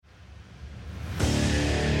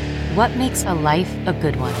What makes a life a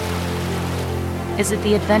good one? Is it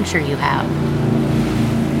the adventure you have?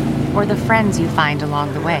 Or the friends you find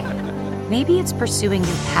along the way? Maybe it's pursuing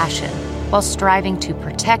your passion while striving to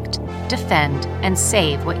protect, defend, and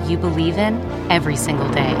save what you believe in every single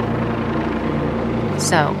day.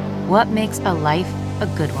 So, what makes a life a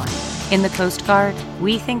good one? In the Coast Guard,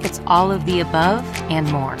 we think it's all of the above and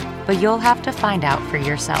more, but you'll have to find out for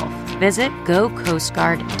yourself. Visit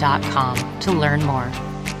gocoastguard.com to learn more.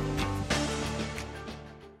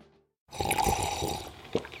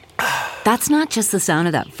 That's not just the sound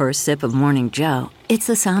of that first sip of Morning Joe. It's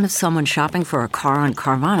the sound of someone shopping for a car on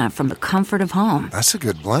Carvana from the comfort of home. That's a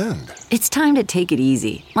good blend. It's time to take it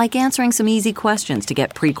easy, like answering some easy questions to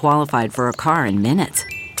get pre-qualified for a car in minutes.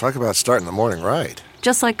 Talk about starting the morning right.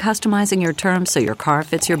 Just like customizing your terms so your car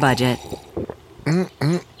fits your budget.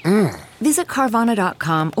 Visit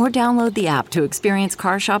Carvana.com or download the app to experience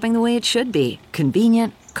car shopping the way it should be.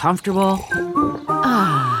 Convenient, comfortable.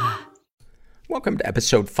 Welcome to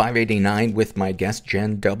episode 589 with my guest,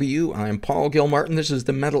 Jen W. I'm Paul Gilmartin. This is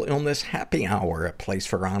the Mental Illness Happy Hour, a place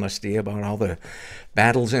for honesty about all the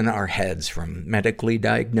battles in our heads, from medically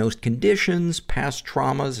diagnosed conditions, past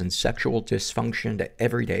traumas, and sexual dysfunction to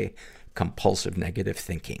everyday compulsive negative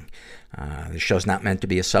thinking. The show's not meant to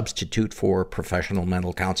be a substitute for professional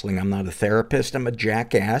mental counseling. I'm not a therapist. I'm a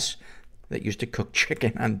jackass that used to cook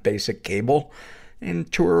chicken on basic cable and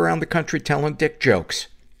tour around the country telling dick jokes.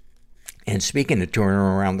 And speaking of touring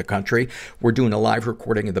around the country, we're doing a live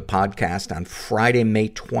recording of the podcast on Friday, May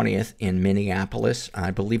 20th in Minneapolis.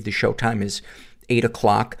 I believe the showtime is 8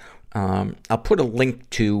 o'clock. I'll put a link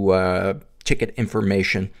to ticket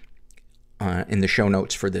information in the show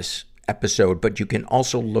notes for this episode, but you can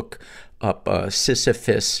also look up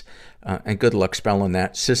Sisyphus, and good luck spelling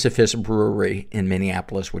that, Sisyphus Brewery in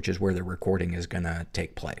Minneapolis, which is where the recording is going to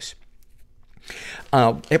take place.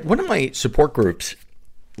 At one of my support groups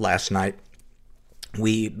last night,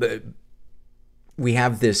 we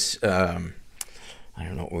have this, I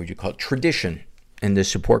don't know, what would you call it, tradition in this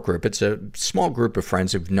support group. It's a small group of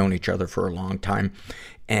friends who've known each other for a long time.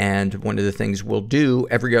 And one of the things we'll do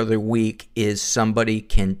every other week is somebody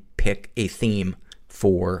can pick a theme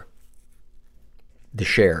for the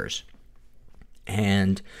shares.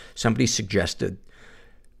 And somebody suggested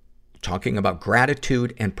talking about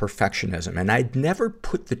gratitude and perfectionism. And I'd never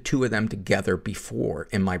put the two of them together before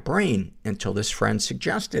in my brain until this friend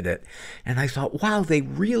suggested it. And I thought, wow, they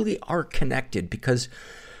really are connected, because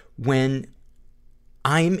when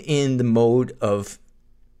I'm in the mode of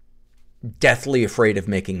deathly afraid of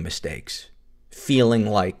making mistakes, feeling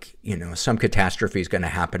like, some catastrophe is going to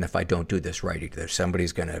happen if I don't do this right. Either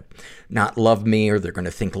somebody's going to not love me, or they're going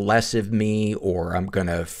to think less of me, or I'm going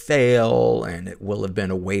to fail and it will have been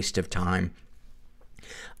a waste of time.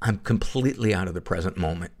 I'm completely out of the present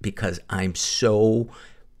moment because I'm so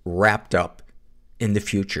wrapped up in the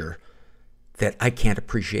future that I can't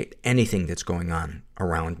appreciate anything that's going on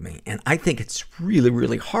around me. And I think it's really,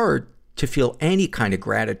 really hard to feel any kind of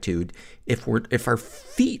gratitude if our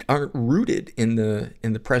feet aren't rooted in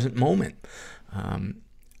the present moment.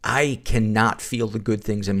 I cannot feel the good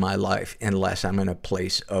things in my life unless I'm in a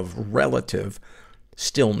place of relative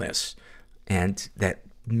stillness, and that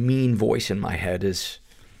mean voice in my head is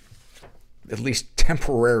at least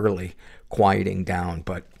temporarily quieting down.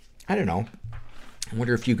 But I don't know. I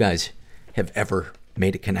wonder if you guys have ever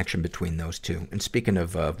made a connection between those two. And speaking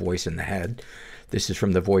of voice in the head, this is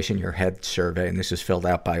from the Voice in Your Head survey, and this is filled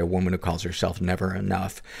out by a woman who calls herself Never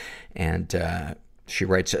Enough. And she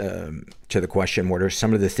writes to the question, what are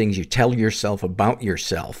some of the things you tell yourself about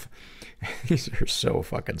yourself? These are so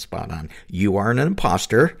fucking spot on. You are an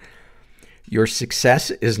imposter. Your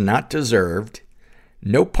success is not deserved.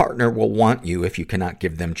 No partner will want you if you cannot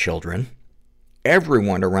give them children.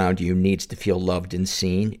 Everyone around you needs to feel loved and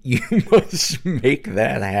seen. You must make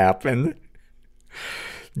that happen.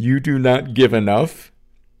 You do not give enough.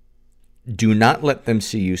 Do not let them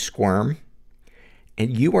see you squirm.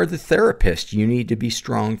 And you are the therapist. You need to be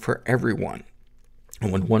strong for everyone.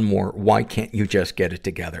 And one more, why can't you just get it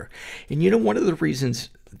together? And one of the reasons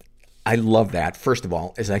I love that, first of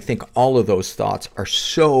all, is I think all of those thoughts are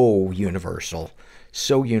so universal.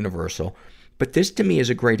 But this to me is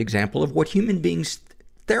a great example of what human beings,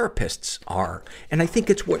 therapists, are. And I think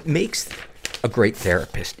it's what makes a great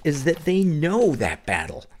therapist, is that they know that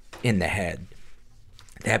battle in the head,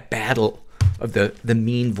 that battle of the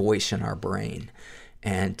mean voice in our brain,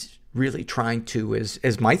 and really trying to,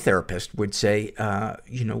 as my therapist would say,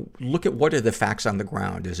 look at what are the facts on the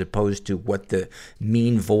ground as opposed to what the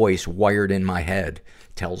mean voice wired in my head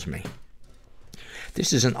tells me.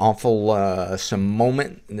 This is an awful some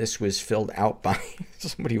moment. This was filled out by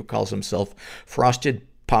somebody who calls himself Frosted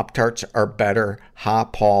Pop-Tarts Are Better. Ha,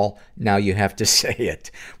 Paul, now you have to say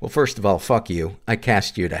it. Well, first of all, fuck you. I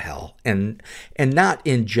cast you to hell. And not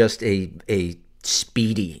in just a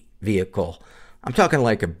speedy vehicle. I'm talking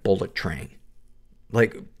like a bullet train.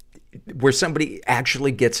 Like where somebody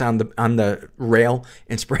actually gets on the rail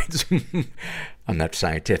and spreads I'm not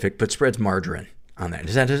scientific, but spreads margarine on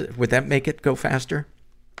that. Would that make it go faster?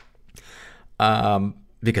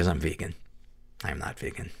 Because I'm vegan. I'm not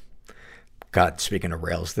vegan. God, speaking of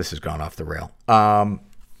rails, this has gone off the rail.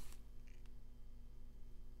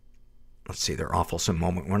 Let's see, their awfulsome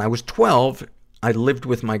moment. When I was 12, I lived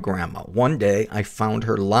with my grandma. One day, I found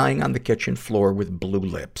her lying on the kitchen floor with blue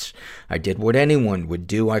lips. I did what anyone would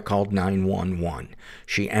do. I called 911.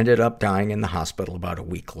 She ended up dying in the hospital about a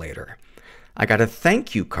week later. I got a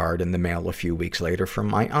thank you card in the mail a few weeks later from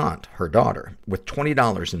my aunt, her daughter, with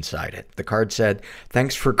 $20 inside it. The card said,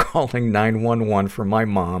 "Thanks for calling 911 for my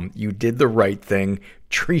mom. You did the right thing.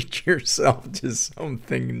 Treat yourself to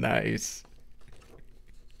something nice."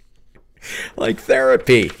 Like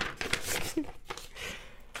therapy.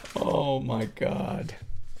 Oh my God.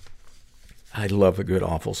 I love a good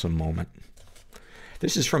awfulsome moment.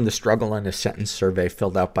 This is from the Struggle in a Sentence survey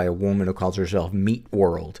filled out by a woman who calls herself Meat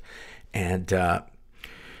World. And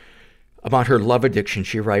about her love addiction,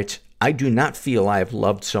 she writes, "I do not feel I have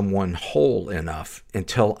loved someone whole enough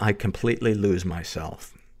until I completely lose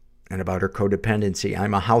myself." And about her codependency,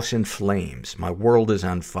 "I'm a house in flames. My world is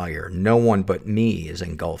on fire. No one but me is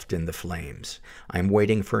engulfed in the flames. I'm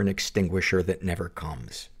waiting for an extinguisher that never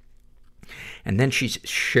comes." And then she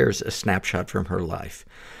shares a snapshot from her life.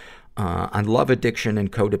 On love addiction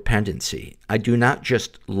and codependency, "I do not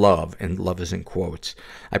just love," and love is in quotes,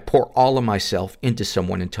 "I pour all of myself into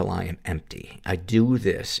someone until I am empty. I do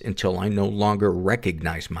this until I no longer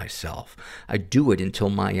recognize myself. I do it until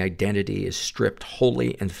my identity is stripped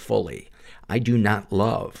wholly and fully. I do not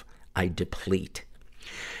love, I deplete."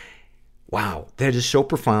 Wow, that is so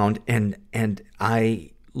profound, and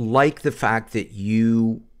I like the fact that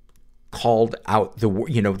you called out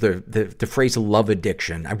the phrase love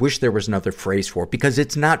addiction. I wish there was another phrase for it, because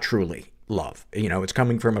it's not truly love. It's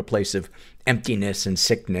coming from a place of emptiness and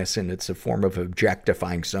sickness, and it's a form of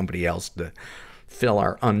objectifying somebody else to fill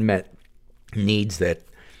our unmet needs that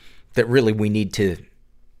really we need to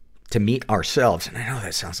meet ourselves. And I know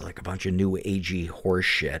that sounds like a bunch of new agey horse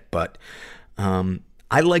shit, but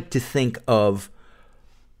I like to think of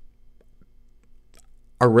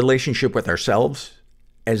our relationship with ourselves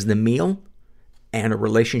as the meal, and a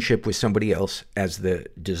relationship with somebody else as the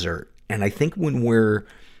dessert. And I think when we're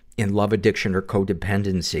in love addiction or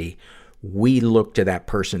codependency, we look to that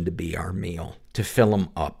person to be our meal, to fill them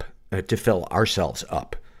up, to fill ourselves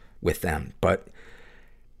up with them. But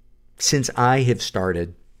since I have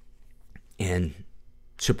started in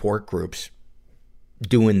support groups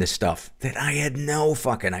doing the stuff that I had no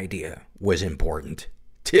fucking idea was important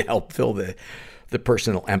to help fill the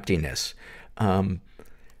personal emptiness,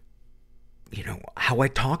 how I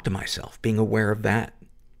talk to myself, being aware of that,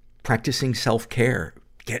 practicing self-care,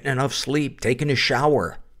 getting enough sleep, taking a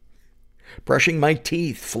shower, brushing my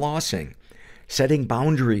teeth, flossing, setting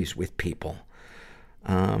boundaries with people,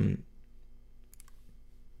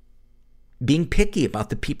 being picky about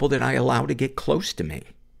the people that I allow to get close to me,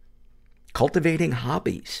 cultivating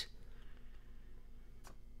hobbies,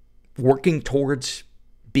 working towards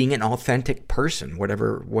being an authentic person,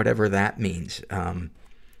 whatever that means.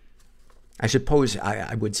 I suppose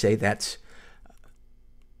I would say that's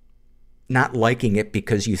not liking it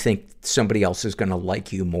because you think somebody else is going to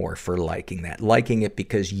like you more for liking that. Liking it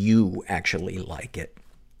because you actually like it.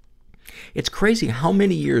 It's crazy how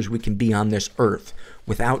many years we can be on this earth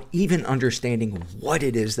without even understanding what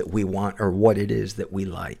it is that we want or what it is that we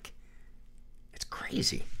like. It's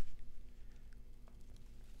crazy.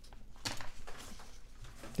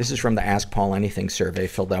 This is from the Ask Paul Anything survey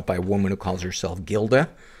filled out by a woman who calls herself Gilda.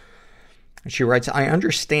 And she writes, "I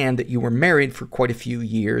understand that you were married for quite a few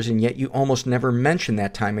years, and yet you almost never mention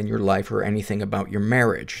that time in your life or anything about your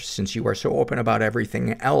marriage. Since you are so open about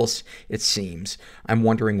everything else, it seems, I'm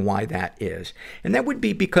wondering why that is." And that would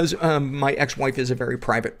be because my ex-wife is a very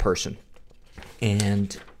private person.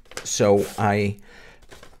 And so I,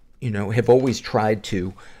 have always tried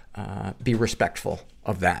to be respectful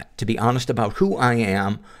of that, to be honest about who I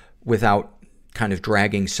am without kind of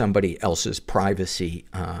dragging somebody else's privacy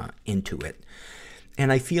into it. And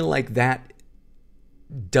I feel like that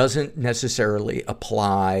doesn't necessarily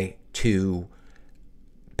apply to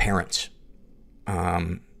parents.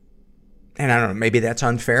 And I don't know, maybe that's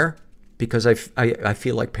unfair, because I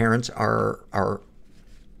feel like parents are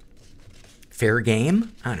fair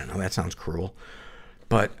game? I don't know, that sounds cruel.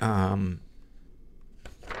 But,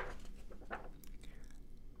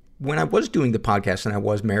 when I was doing the podcast and I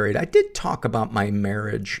was married, I did talk about my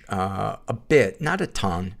marriage, a bit, not a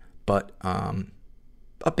ton, but,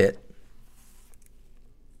 a bit.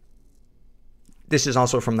 This is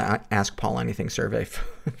also from the Ask Paul Anything survey,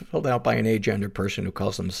 filled out by an agender person who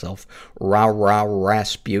calls himself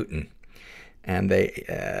Rasputin. And they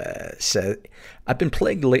said, I've been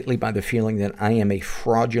plagued lately by the feeling that I am a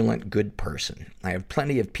fraudulent good person. I have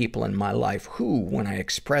plenty of people in my life who, when I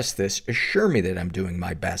express this, assure me that I'm doing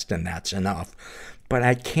my best and that's enough. But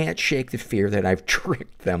I can't shake the fear that I've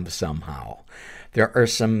tricked them somehow. There are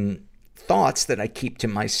some thoughts that I keep to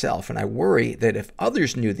myself, and I worry that if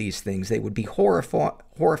others knew these things, they would be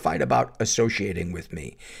horrified about associating with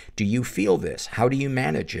me. Do you feel this? How do you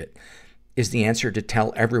manage it? Is the answer to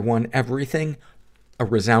tell everyone everything? A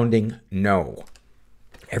resounding no.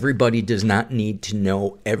 Everybody does not need to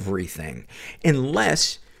know everything.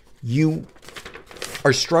 Unless you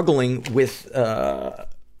are struggling with,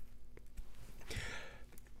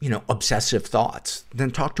 obsessive thoughts.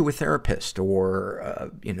 Then talk to a therapist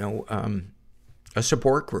or, a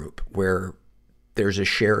support group where there's a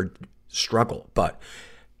shared struggle. But,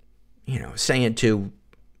 saying to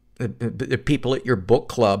the people at your book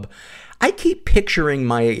club, I keep picturing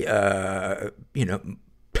my,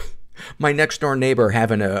 my next door neighbor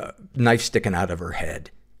having a knife sticking out of her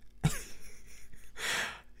head.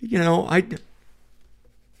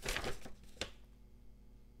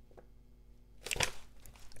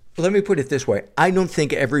 Let me put it this way. I don't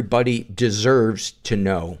think everybody deserves to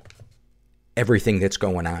know everything that's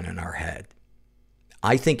going on in our head.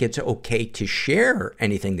 I think it's okay to share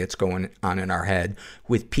anything that's going on in our head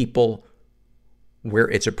with people where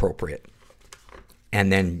it's appropriate.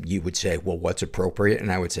 And then you would say, well, what's appropriate?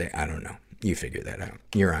 And I would say, I don't know. You figure that out.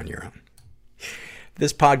 You're on your own.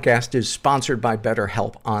 This podcast is sponsored by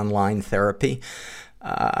BetterHelp Online Therapy.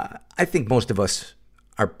 I think most of us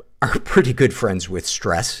are pretty good friends with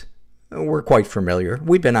stress. We're quite familiar.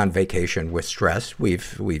 We've been on vacation with stress.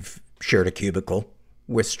 We've shared a cubicle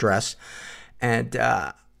with stress. And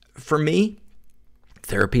for me,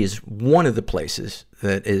 therapy is one of the places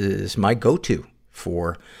that is my go-to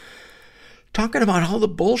for talking about all the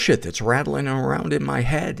bullshit that's rattling around in my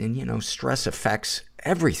head. And, stress affects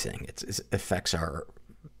everything. It affects our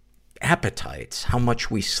appetites, how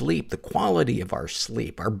much we sleep, the quality of our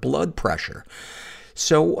sleep, our blood pressure.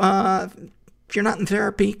 So, if you're not in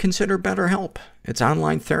therapy, consider BetterHelp. It's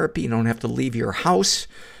online therapy. You don't have to leave your house.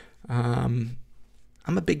 I'm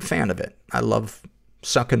a big fan of it. I love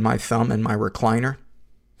sucking my thumb in my recliner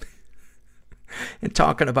and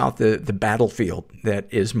talking about the battlefield that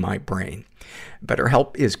is my brain.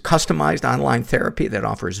 BetterHelp is customized online therapy that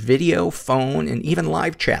offers video, phone, and even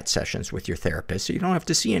live chat sessions with your therapist, so you don't have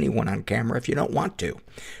to see anyone on camera if you don't want to.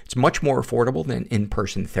 It's much more affordable than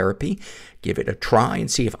in-person therapy. Give it a try and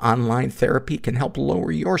see if online therapy can help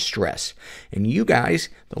lower your stress. And you guys,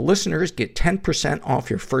 the listeners, get 10% off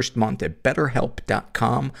your first month at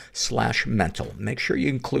BetterHelp.com/mental. Make sure you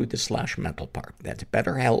include the /mental part. That's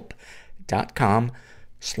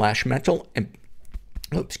BetterHelp.com/mental. And,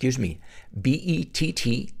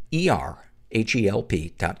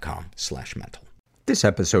 BetterHelp.com/mental. This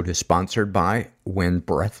episode is sponsored by When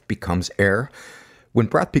Breath Becomes Air. When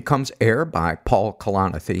Breath Becomes Air by Paul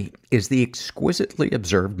Kalanithi is the exquisitely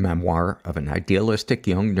observed memoir of an idealistic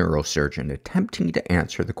young neurosurgeon attempting to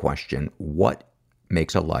answer the question, what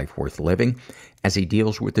makes a life worth living, as he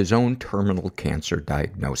deals with his own terminal cancer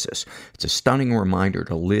diagnosis. It's a stunning reminder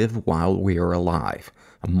to live while we are alive.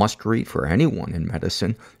 A must-read for anyone in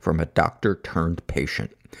medicine, from a doctor turned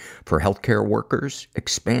patient. For healthcare workers,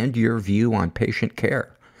 expand your view on patient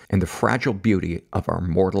care and the fragile beauty of our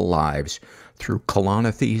mortal lives through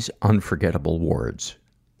Kalanithi's unforgettable words.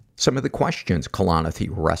 Some of the questions Kalanithi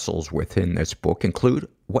wrestles with in this book include,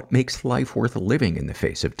 what makes life worth living in the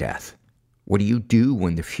face of death? What do you do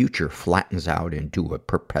when the future flattens out into a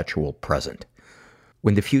perpetual present?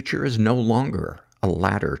 When the future is no longer a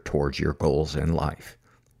ladder towards your goals in life?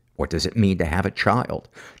 What does it mean to have a child,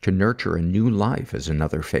 to nurture a new life as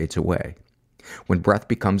another fades away? When Breath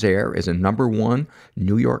Becomes Air is a #1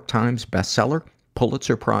 New York Times bestseller,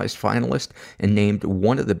 Pulitzer Prize finalist, and named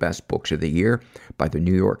one of the best books of the year by the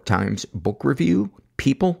New York Times Book Review,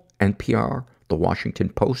 People, NPR, The Washington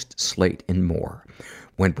Post, Slate, and more.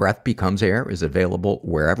 When Breath Becomes Air is available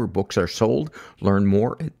wherever books are sold. Learn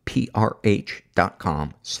more at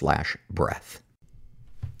prh.com/breath.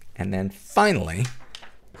 And then finally,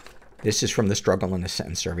 this is from the Struggle in a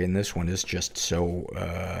Sentence survey, and this one is just so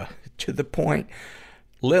to the point.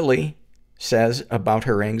 Lily says about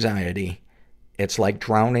her anxiety, It's like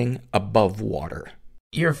drowning above water.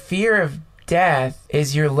 Your fear of death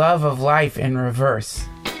is your love of life in reverse.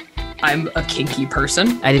 I'm a kinky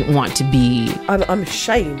person. I didn't want to be I'm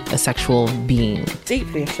ashamed. a sexual being.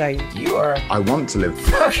 Deeply ashamed. You are I want to live.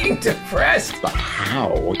 fucking depressed. But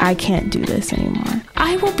how? I can't do this anymore.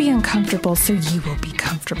 I will be uncomfortable so you will be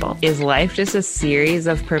comfortable. Is life just a series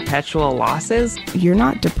of perpetual losses? You're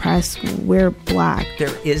not depressed. We're black.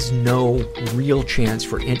 There is no real chance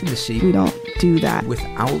for intimacy. We don't do that.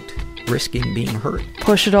 Without risking being hurt.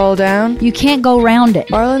 Push it all down. You can't go around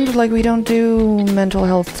it. Ireland, like, we don't do mental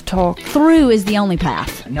health talk. Through is the only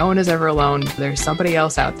path. No one is ever alone. There's somebody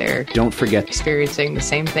else out there Don't forget experiencing the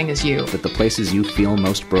same thing as you. that the places you feel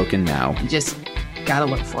most broken now You just gotta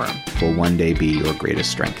look for them. will one day be your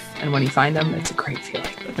greatest strength. And when you find them, it's a great feeling.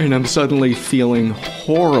 And I'm suddenly feeling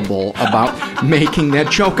horrible about making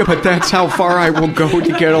that joke, but that's how far I will go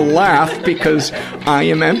to get a laugh because I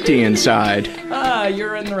am empty inside.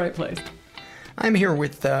 You're in the right place. I'm here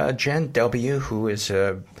with Jen W., who is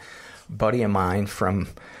a buddy of mine from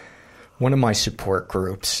one of my support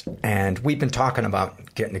groups. And we've been talking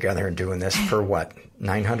about getting together and doing this for,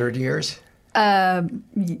 900 years? About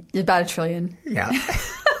 1 trillion. Yeah.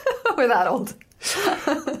 We're that old.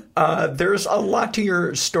 There's a lot to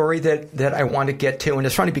your story that I want to get to. And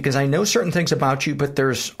it's funny because I know certain things about you, but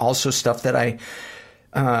there's also stuff that I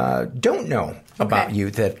don't know about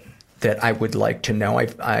you that I would like to know.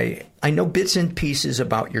 I know bits and pieces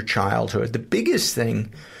about your childhood. The biggest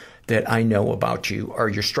thing that I know about you are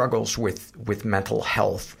your struggles with mental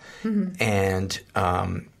health. Mm-hmm. And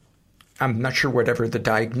I'm not sure whatever the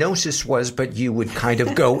diagnosis was, but you would kind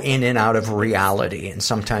of go in and out of reality. And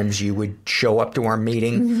sometimes you would show up to our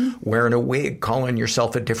meeting wearing a wig, calling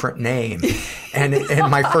yourself a different name. And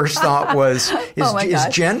my first thought was, is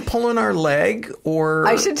Jen pulling our leg? Or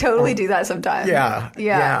I should totally do that sometime.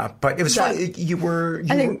 Yeah. But it was funny. I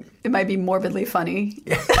think it might be morbidly funny.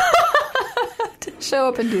 To show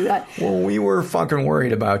up and do that. Well, we were fucking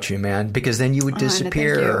worried about you, man, because then you would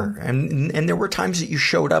disappear. And there were times that you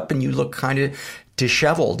showed up and you looked kind of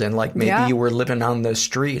disheveled and like maybe you were living on the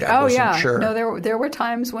street. I wasn't sure. No, there were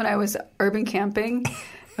times when I was urban camping.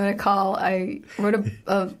 I wrote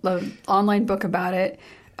a online book about it.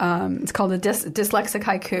 It's called The Dyslexic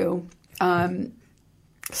Haiku.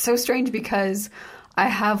 So strange because I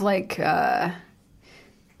have like...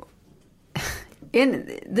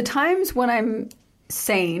 in the times when I'm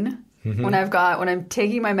sane, when I'm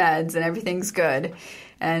taking my meds and everything's good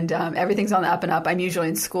and everything's on the up and up, I'm usually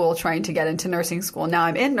in school trying to get into nursing school. Now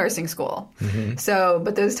I'm in nursing school. Mm-hmm.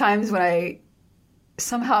 But those times when I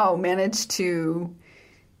somehow managed to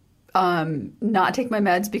not take my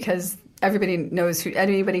meds because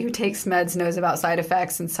anybody who takes meds knows about side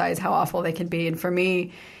effects and how awful they can be. And for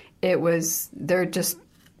me, they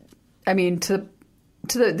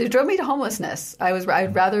drove me to homelessness. There was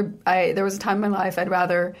a time in my life I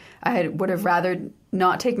would have rather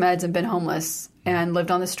not take meds and been homeless and lived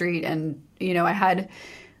on the street. And, I had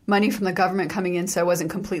money from the government coming in, so I wasn't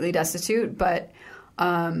completely destitute, but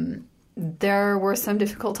there were some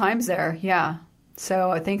difficult times there. Yeah.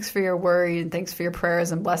 So thanks for your worry and thanks for your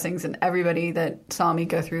prayers and blessings and everybody that saw me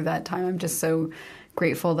go through that time. I'm just so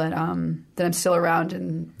grateful that I'm still around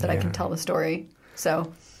and that I can tell the story.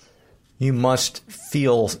 So you must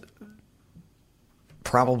feel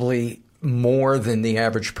probably more than the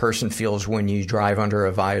average person feels when you drive under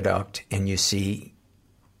a viaduct and you see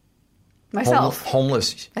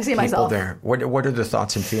homeless I see people myself there. What are the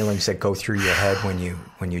thoughts and feelings that go through your head when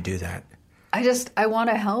you do that? I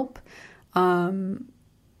want to help. Part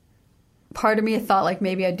of me thought like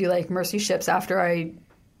maybe I'd do like mercy ships after I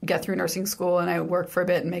get through nursing school and I work for a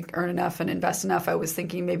bit and earn enough and invest enough. I was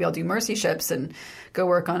thinking maybe I'll do mercy ships and go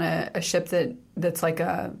work on a ship that's like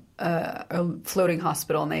a floating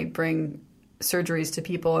hospital, and they bring surgeries to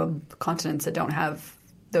people on continents that don't have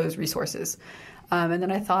those resources. And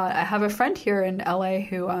then I thought, I have a friend here in LA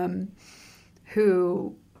who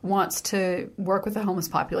wants to work with the homeless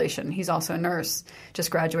population. He's also a nurse, just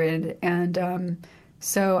graduated. And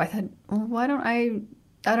so I thought, well, why don't I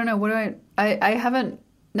don't know, I haven't,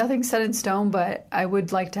 nothing's set in stone, but I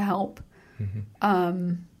would like to help.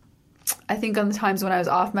 Mm-hmm. I think on the times when I was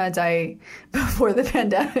off meds, before the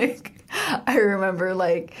pandemic, I remember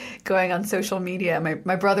like going on social media.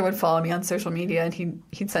 My brother would follow me on social media, and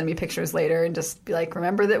he'd send me pictures later and just be like,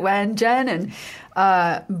 "Remember that when, Jen?" And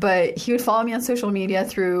but he would follow me on social media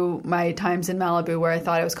through my times in Malibu, where I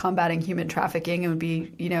thought I was combating human trafficking, and would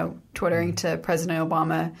be twittering to President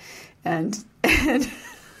Obama, and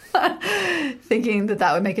thinking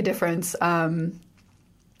that would make a difference.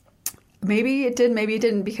 maybe it did, maybe it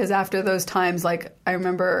didn't, because after those times, like, I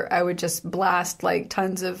remember I would just blast, like,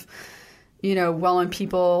 tons of, you know, well-known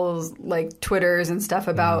people's, like, Twitters and stuff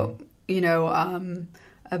about, you know,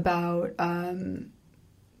 about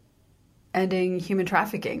ending human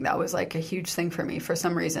trafficking. That was, like, a huge thing for me for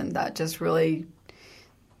some reason. That just really,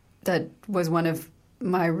 that was one of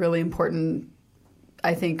my really important,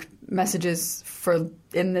 I think, messages for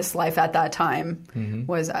in this life at that time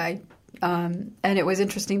was and it was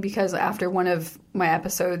interesting because after one of my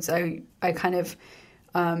episodes, I kind of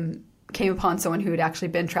came upon someone who had actually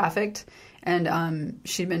been trafficked, and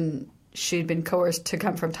she'd been coerced to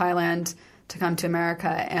come from Thailand to come to America,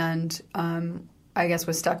 and I guess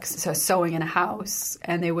was stuck sewing in a house,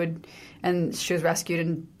 and she was rescued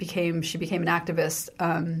and she became an activist.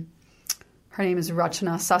 Her name is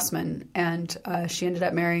Rachana Sussman, and she ended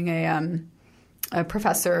up marrying a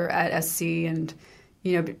professor at SC, and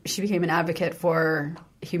you know, she became an advocate for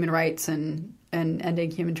human rights and ending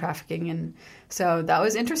human trafficking. And so that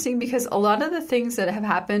was interesting because a lot of the things that have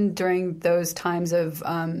happened during those times of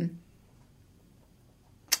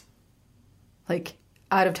like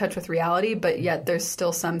out of touch with reality, but yet there's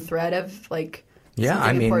still some thread of like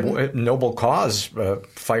noble cause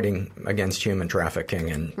fighting against human trafficking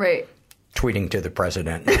and right. Tweeting to the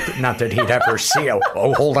president. Not that he'd ever see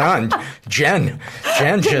oh, hold on. Jen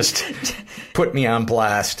just put me on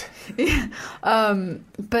blast. Yeah.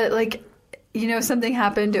 But like, you know, something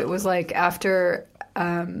happened. It was like after,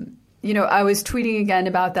 you know, I was tweeting again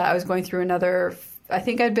about that. I was going through another, I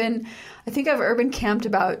think I've urban camped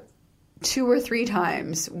about 2 or 3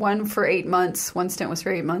 times. One for 8 months. One stint was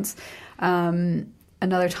for 8 months.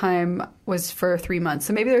 Another time was for 3 months.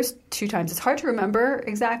 So maybe there's 2 times. It's hard to remember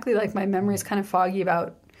exactly. Like my memory is kind of foggy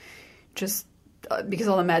about just because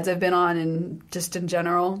all the meds I've been on and just in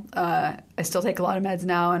general. I still take a lot of meds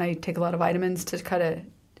now, and I take a lot of vitamins to kind of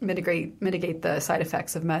mitigate the side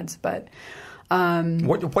effects of meds. But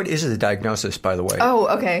what is the diagnosis, by the way? Oh,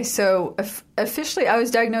 okay. So officially, I was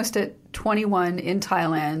diagnosed at 21 in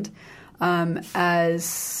Thailand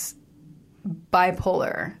as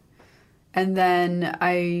bipolar. And then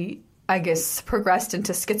I guess progressed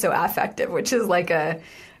into schizoaffective, which is like a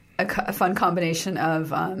fun combination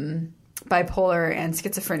of bipolar and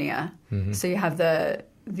schizophrenia. Mm-hmm. So you have the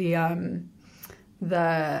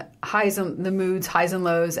highs and the moods, highs and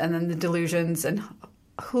lows, and then the delusions and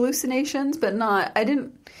hallucinations, but not. I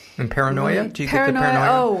didn't. And paranoia? Do you paranoia? Get the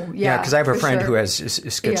paranoia? Oh, yeah. Because I have a friend sure. who has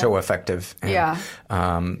schizoaffective. And,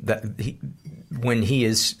 when he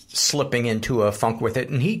is slipping into a funk with it,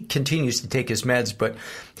 and he continues to take his meds, but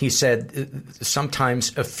he said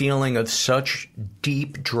sometimes a feeling of such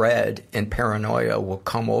deep dread and paranoia will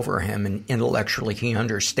come over him, and intellectually he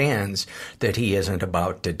understands that he isn't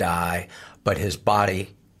about to die, but his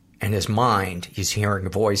body and his mind, he's hearing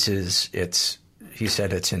voices. He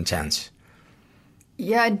said it's intense.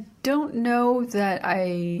 Yeah, I don't know that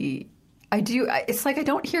I do. It's like I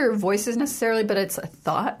don't hear voices necessarily, but it's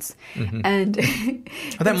thoughts. Mm-hmm. And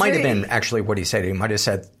that might have been actually what he said. He might have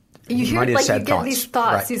said. You hear like you get thoughts. these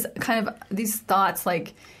thoughts, right. these thoughts,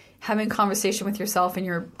 like having conversation with yourself in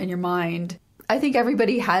your mind. I think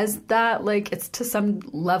everybody has that. Like it's to some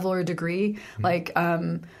level or degree. Mm-hmm. Like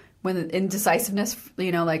when indecisiveness,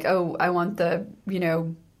 you know, like I want the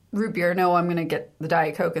root beer. No, I'm going to get the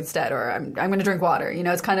Diet Coke instead, or I'm going to drink water. You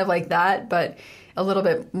know, it's kind of like that, but a little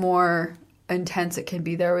bit more intense it can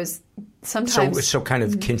be. There was sometimes so kind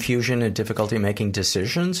of confusion and difficulty making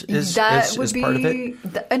decisions is part of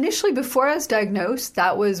it. Initially, before I was diagnosed,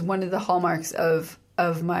 that was one of the hallmarks of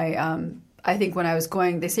my. I think when I was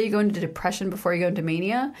they say you go into depression before you go into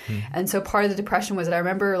mania, and so part of the depression was that I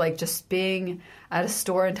remember like just being at a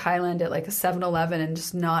store in Thailand at like a 7-Eleven and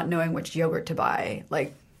just not knowing which yogurt to buy,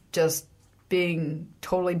 like just being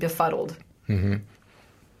totally befuddled. Mm-hmm.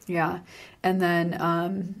 Yeah, and then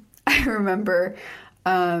I remember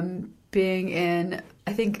being in,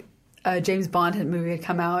 I think James Bond movie had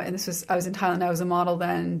come out, and I was in Thailand. I was a model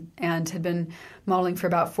then and had been modeling for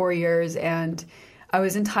about 4 years, and I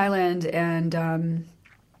was in Thailand, and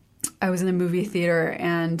I was in a movie theater,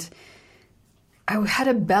 and I had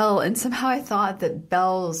a bell, and somehow I thought that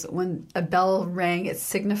bells, when a bell rang, it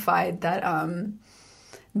signified that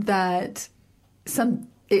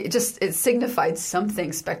it signified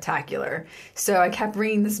something spectacular. So I kept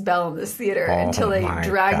ringing this bell in this theater until they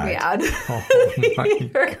dragged me out of the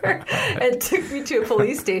theater and took me to a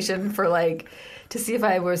police station to see if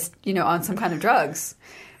I was, on some kind of drugs.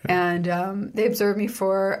 And they observed me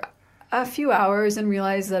for a few hours and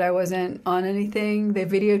realized that I wasn't on anything. They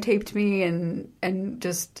videotaped me and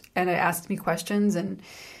asked me questions, and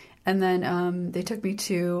then they took me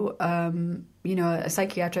to a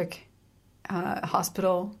psychiatric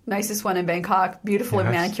hospital, nicest one in Bangkok, beautiful and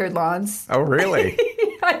manicured lawns. Oh, really?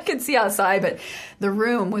 I could see outside, but the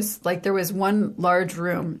room was like, there was one large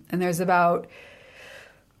room and there's about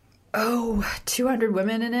 200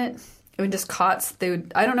 women in it. I mean, just cots.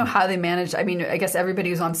 I don't know how they managed. I mean, I guess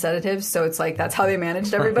everybody was on sedatives, so it's like that's how they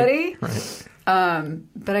managed everybody. Right.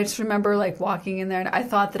 But I just remember like walking in there, and I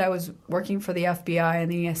thought that I was working for the FBI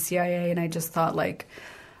and the CIA, and I just thought like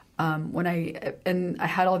I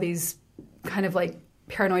had all these kind of like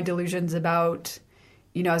paranoid delusions about,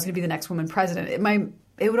 I was going to be the next woman president.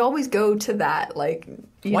 It would always go to that, like,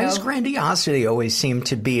 Why does grandiosity always seem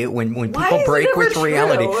to be it when people break with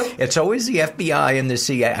reality? It's always the FBI and the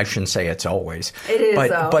CIA. I shouldn't say it's always. It is,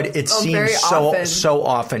 but it seems so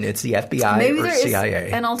often it's the FBI Maybe or there CIA.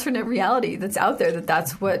 Is an alternate reality that's out there it's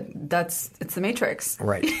the Matrix.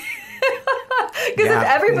 Right. Because if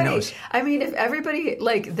everybody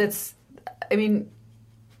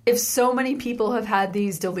if so many people have had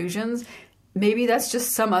these delusions, maybe that's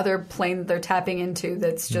just some other plane that they're tapping into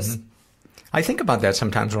that's just... I think about that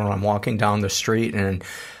sometimes when I'm walking down the street and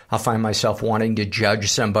I'll find myself wanting to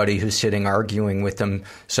judge somebody who's sitting arguing with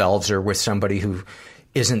themselves or with somebody who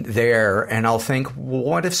isn't there. And I'll think, well,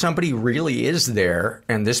 what if somebody really is there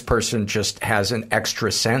and this person just has an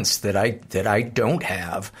extra sense that I don't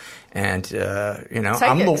have? And,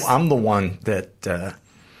 I'm the one that...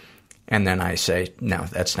 and then I say, no,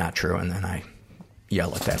 that's not true. And then I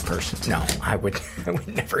yell at that person. No, I would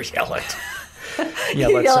never yell at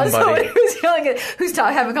somebody. Who's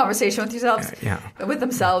having a conversation with yourselves, with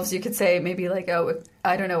themselves. You could say maybe like,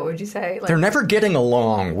 I don't know, what would you say? Like, they're never getting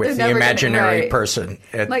along with the imaginary person.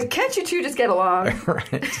 Like, can't you two just get along?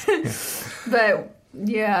 Right. But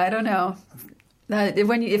yeah, I don't know.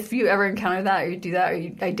 If you ever encounter that or you do that,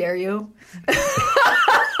 I dare you.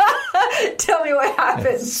 Tell me what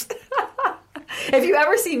happens. If you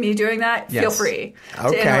ever see me doing that, feel free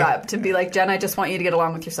to interrupt and be like, Jen, I just want you to get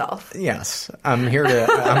along with yourself. Yes, I'm here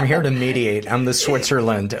to mediate. I'm the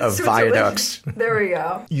Switzerland of viaducts. There we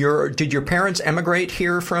go. Did your parents emigrate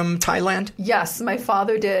here from Thailand? Yes, my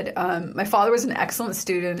father did. My father was an excellent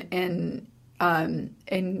student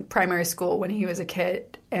in primary school when he was a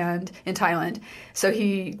kid and in Thailand. So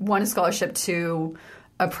he won a scholarship to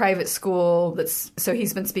a private school so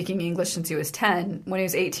he's been speaking English since he was 10. When he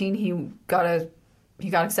was 18, he got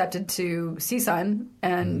accepted to CSUN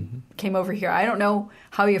and came over here. I don't know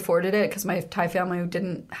how he afforded it because my Thai family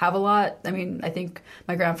didn't have a lot. I mean, I think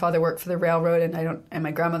my grandfather worked for the railroad and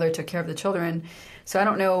my grandmother took care of the children. So I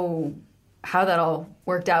don't know how that all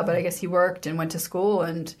worked out, but I guess he worked and went to school,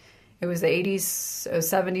 and it was the 80s,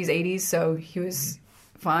 70s, 80s, so he was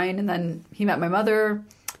fine. And then he met my mother.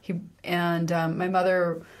 My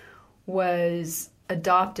mother was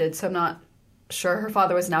adopted, so I'm not sure. Her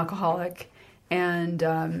father was an alcoholic, and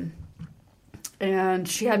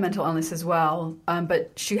she had mental illness as well,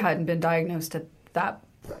 but she hadn't been diagnosed at that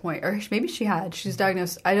point. Or maybe she had. She was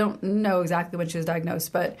diagnosed. I don't know exactly when she was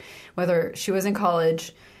diagnosed, but whether she was in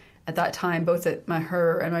college at that time, both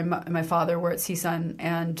her and my father were at CSUN,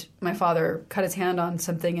 and my father cut his hand on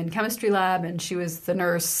something in chemistry lab, and she was the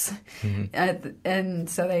nurse, and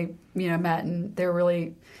so they met, and they were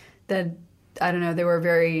really I don't know, they were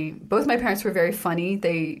both my parents were very funny.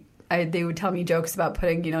 They would tell me jokes about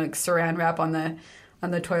putting like saran wrap on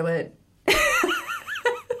the toilet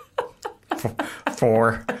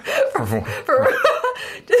for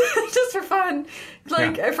just for fun,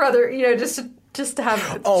 like for other just to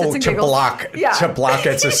have to block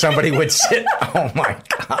it so somebody would sit. Oh my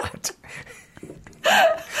God.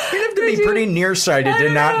 You'd have to be pretty nearsighted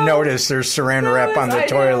to not notice there's saran wrap on the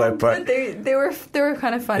toilet, but they were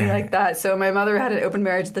kind of funny like that. So my mother had an open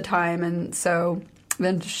marriage at the time, and so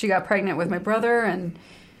then she got pregnant with my brother, and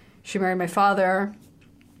she married my father,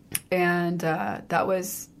 and that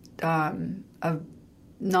was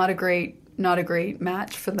not a great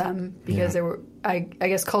match for them because they were I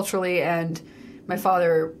guess culturally, and my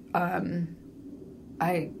father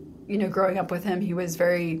growing up with him, he was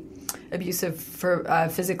very abusive for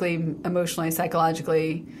physically, emotionally,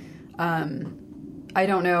 psychologically. I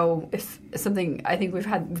don't know if something, I think we've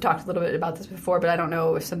talked a little bit about this before, but I don't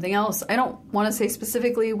know if something else. I don't want to say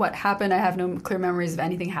specifically what happened. I have no clear memories of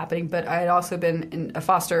anything happening, but I had also been in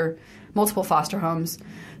multiple foster homes.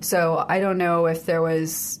 So I don't know if there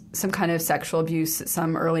was some kind of sexual abuse at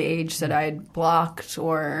some early age that I had blocked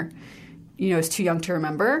or, was too young to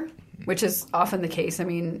remember, which is often the case. I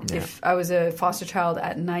mean, if I was a foster child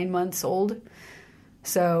at 9 months old,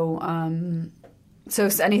 so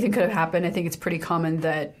anything could have happened. I think it's pretty common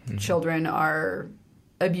that children are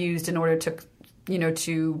abused in order to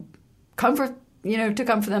comfort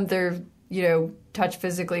them. touch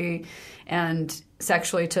physically and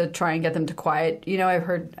sexually to try and get them to quiet. I've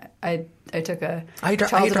heard. I took a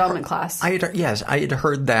child development class. I had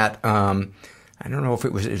heard that. I don't know if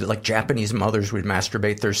it was like Japanese mothers would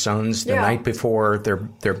masturbate their sons the night before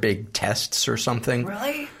their big tests or something.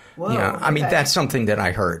 Really? Whoa, yeah, I mean, that's something that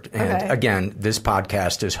I heard. And again, this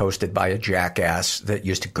podcast is hosted by a jackass that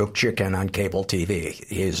used to cook chicken on cable TV.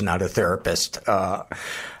 He is not a therapist. So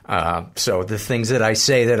the things that I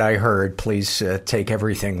say that I heard, please take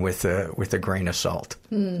everything with a grain of salt.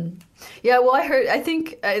 Yeah, well, I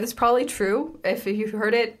think it's probably true if you've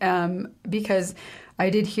heard it, because I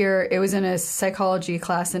did hear it was in a psychology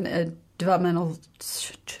class in a developmental,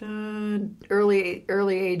 early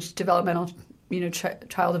age developmental,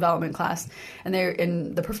 child development class, and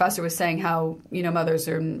the professor was saying how mothers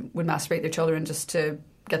would masturbate their children just to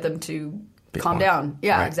get them to calm down.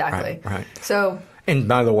 Yeah, right, exactly. Right. So. And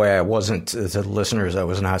by the way, I wasn't, to the listeners, I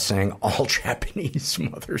was not saying all Japanese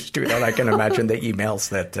mothers do that. I can imagine the emails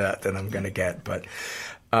that I'm going to get, but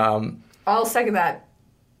I'll second that.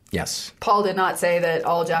 Yes. Paul did not say that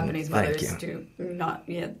all Japanese mothers do not.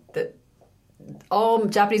 That all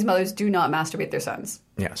Japanese mothers do not masturbate their sons.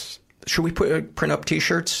 Yes. Should we print up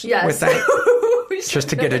T-shirts with that? Just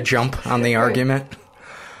to get a jump on the argument.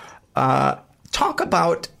 Talk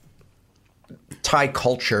about Thai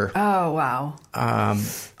culture. Oh, wow.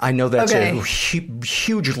 I know that's a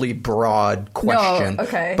hugely broad question. No,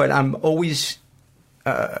 okay. But I'm always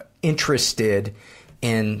interested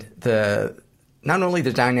in not only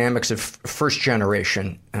the dynamics of first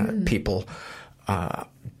generation people,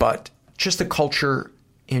 but just the culture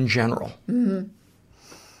in general. Mm-hmm.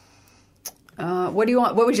 What do you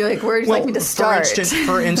want? What would you like? Where would you like me to start?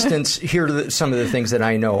 For instance, here are some of the things that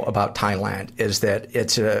I know about Thailand is that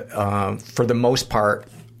it's for the most part,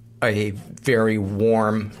 a very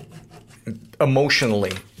warm,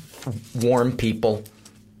 emotionally warm people,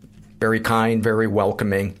 very kind, very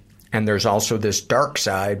welcoming. And there's also this dark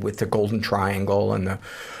side with the Golden Triangle and the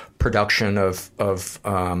production of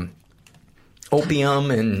opium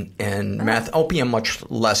and meth. Opium much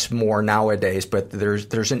less more nowadays, but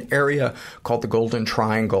there's an area called the Golden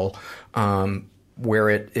Triangle where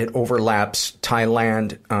it overlaps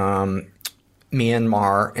Thailand,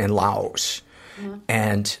 Myanmar, and Laos. Mm-hmm.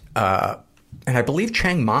 And I believe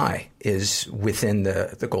Chiang Mai is within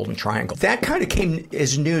the Golden Triangle. That kind of came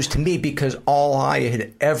as news to me because all I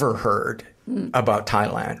had ever heard about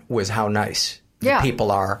Thailand was how nice the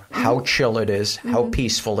people are, how chill it is, how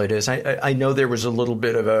peaceful it is. I know there was a little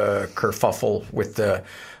bit of a kerfuffle with the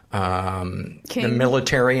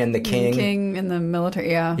military and the king. The king and the military,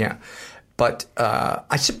 yeah. Yeah. But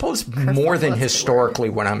I suppose more than historically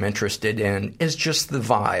what I'm interested in is just the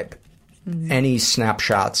vibe. Mm-hmm. Any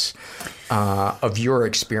snapshots of your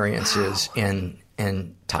experiences in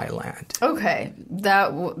Thailand? Okay.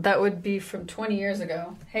 That would be from 20 years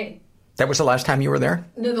ago. Hey. That was the last time you were there?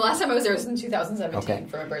 No, the last time I was there was in 2017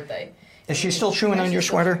 for my birthday. Is she still chewing on your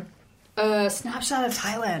sweater? Snapshot of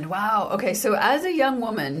Thailand. Wow. Okay, so as a young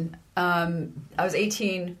woman, I was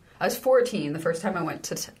 18. I was 14 the first time I went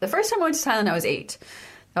to Thailand. I was 8.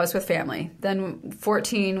 I was with family. Then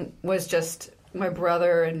 14 was just my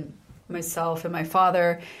brother and myself and my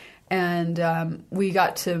father. And we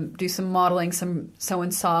got to do some modeling.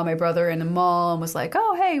 Someone saw my brother in a mall and was like,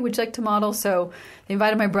 "Oh, hey, would you like to model?" So they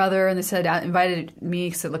invited my brother, and they said invited me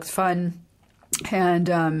because it looked fun.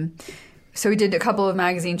 And so we did a couple of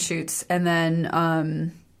magazine shoots, and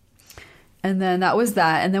then that was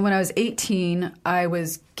that. And then when I was 18, I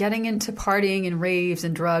was getting into partying and raves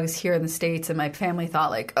and drugs here in the States, and my family thought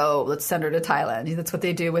like, "Oh, let's send her to Thailand." That's what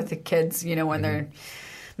they do with the kids, when they're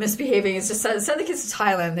misbehaving. Is just send the kids to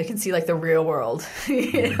Thailand. They can see like the real world,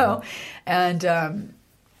 And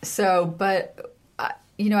but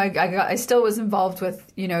I still was involved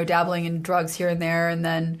with dabbling in drugs here and there, and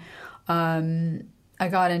then I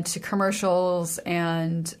got into commercials,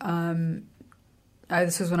 and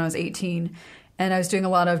this was when I was 18, and I was doing a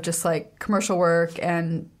lot of just like commercial work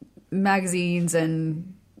and magazines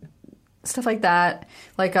and stuff like that.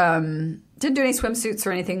 Like didn't do any swimsuits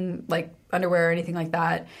or anything like underwear or anything like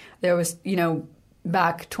that. There was,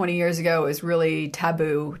 back 20 years ago, it was really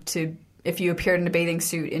taboo to, if you appeared in a bathing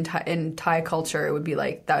suit in Thai culture, it would be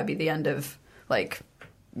like, that would be the end of like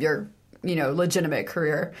your, legitimate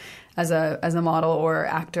career as a model or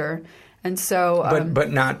actor. And so,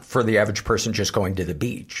 but not for the average person just going to the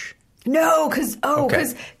beach. No, because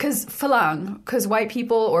Falang, because white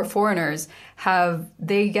people or foreigners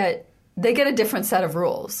they get a different set of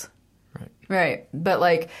rules. Right. But,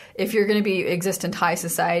 like, if you're going to exist in Thai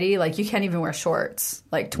society, like, you can't even wear shorts,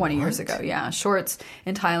 like, 20 years ago. Yeah. Shorts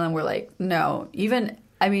in Thailand were like, no. Even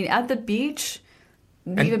I mean, at the beach,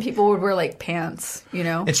 even people would wear like pants, you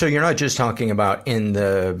know? And so you're not just talking about in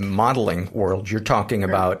the modeling world, you're talking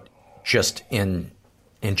about just in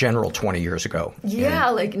general 20 years ago. Yeah,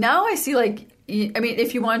 like now I see like, I mean,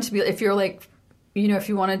 if you wanted to be, if you're like, you know, if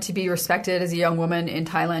you wanted to be respected as a young woman in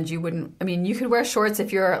Thailand, you wouldn't, I mean, you could wear shorts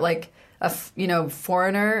if you're like a, you know,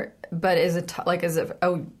 foreigner, but as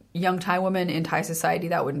a young Thai woman in Thai society,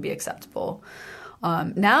 that wouldn't be acceptable.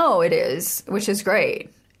 Now it is, which is great.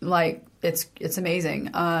 Like, it's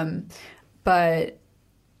amazing. But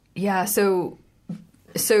yeah,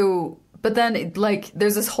 but then like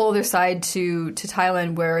there's this whole other side to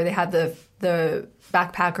Thailand where they had the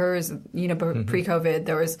backpackers, you know, pre-COVID.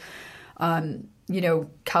 There was, you know,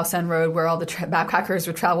 Khao San Road where all the backpackers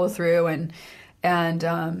would travel through, and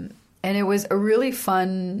it was a really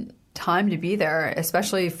fun time to be there,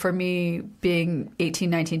 especially for me being 18,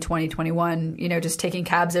 19, 20, 21, you know, just taking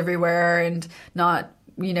cabs everywhere and not,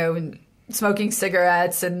 you know, smoking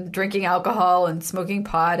cigarettes and drinking alcohol and smoking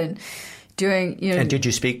pot and doing, you know. And did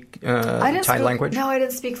you speak Thai language? No, I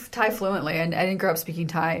didn't speak Thai fluently, and I didn't grow up speaking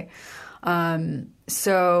Thai.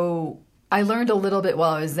 So I learned a little bit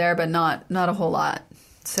while I was there, but not a whole lot.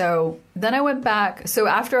 So then I went back. So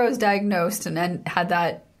after I was diagnosed and then had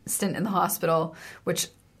that stint in the hospital, which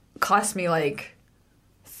cost me like,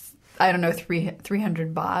 I don't know,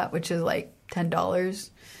 300 baht, which is like $10.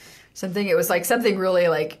 Something. It was like something really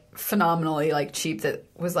like phenomenally like cheap that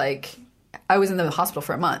was like, I was in the hospital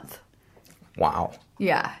for a month. Wow.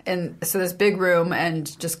 Yeah. And so this big room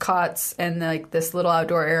and just cots and like this little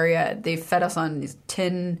outdoor area. They fed us on these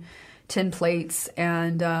tin plates,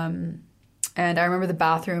 and I remember the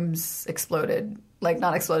bathrooms exploded. Like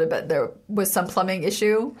not exploded, but there was some plumbing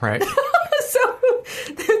issue. Right. So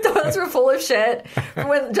the toilets were full of shit.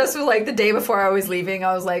 Just like the day before I was leaving,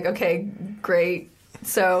 I was like, okay, great.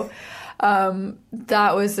 So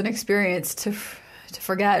that was an experience to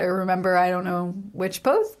forget or remember. I don't know which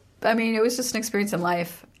both. I mean, it was just an experience in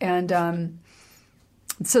life. And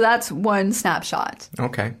so that's one snapshot.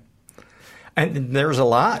 Okay. And there's a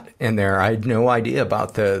lot in there. I had no idea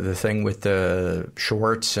about the thing with the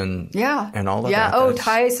shorts and all of that. Yeah. Oh,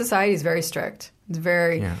 Thai society is very strict. It's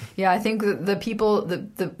very, I think the people,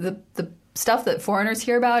 the stuff that foreigners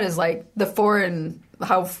hear about is like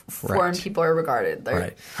how foreign people are regarded.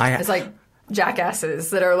 It's like jackasses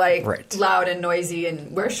that are like loud and noisy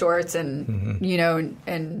and wear shorts and, you know,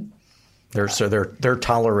 and they're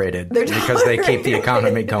tolerated because they keep the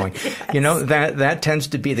economy going. Yes. You know, that tends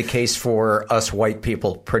to be the case for us white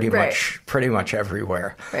people pretty much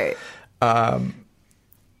everywhere. Right. I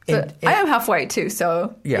am half white too,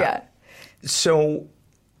 so yeah. So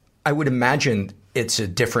I would imagine it's a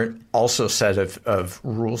different also set of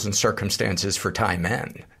rules and circumstances for Thai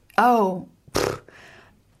men. Oh,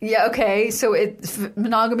 yeah. Okay. So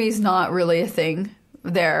monogamy is not really a thing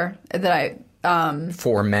there that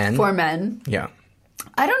for men. For men. Yeah.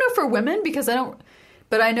 I don't know for women because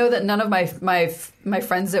but I know that none of my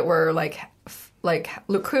friends that were like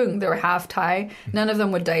Lukung, they were half Thai. None of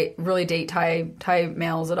them would really date Thai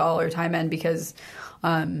males at all or Thai men because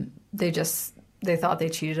they thought they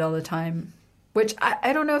cheated all the time. Which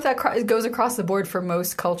I don't know if that goes across the board for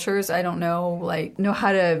most cultures. I don't know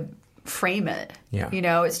how to frame it. Yeah. You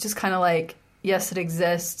know, it's just kind of like, yes, it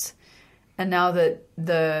exists. And now that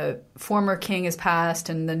the former king is passed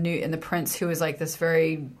and the prince who is like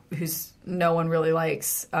who's no one really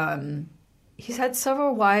likes, he's had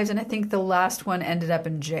several wives and I think the last one ended up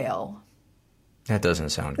in jail. That doesn't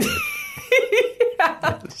sound good.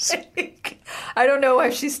 I don't know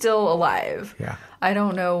if she's still alive. Yeah. I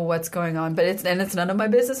don't know what's going on, but it's none of my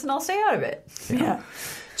business and I'll stay out of it. Yeah.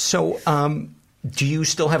 So, do you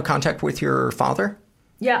still have contact with your father?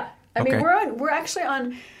 Yeah. I mean, we're actually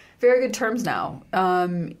on very good terms now.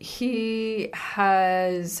 He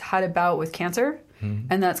has had a bout with cancer,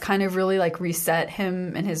 and that's kind of really like reset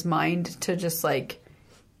him and his mind to just like,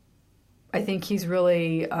 I think he's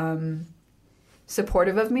really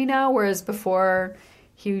supportive of me now, whereas before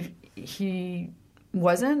he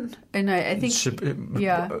wasn't. And I think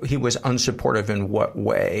he was unsupportive in what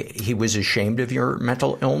way? He was ashamed of your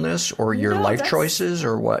mental illness or your life choices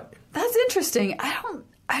or what? That's interesting.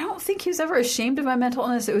 I don't think he was ever ashamed of my mental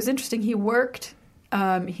illness. It was interesting. He worked.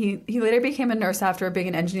 He later became a nurse after being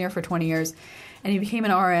an engineer for 20 years, and he became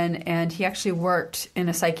an RN. And he actually worked in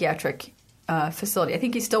a psychiatric facility. I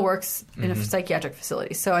think he still works in a psychiatric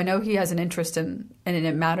facility. So I know he has an interest in, and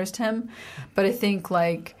it matters to him. But I think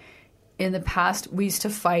like in the past we used to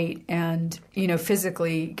fight, and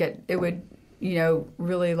physically it would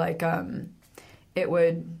really like it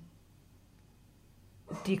would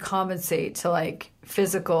decompensate to like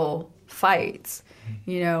physical fights,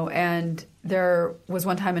 you know. And there was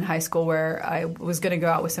one time in high school where I was going to go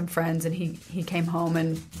out with some friends, and he came home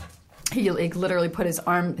and he like, literally put his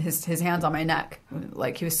hands on my neck,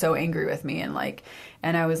 like he was so angry with me, and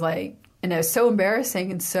I was like, and it was so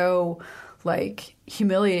embarrassing and so like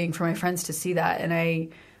humiliating for my friends to see that, and I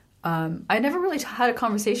never really had a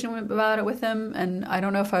conversation about it with him, and I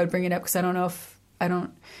don't know if I would bring it up because I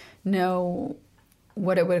don't know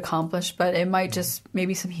what it would accomplish, but it might just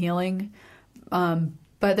maybe some healing.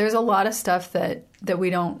 But there's a lot of stuff that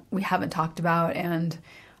we haven't talked about, and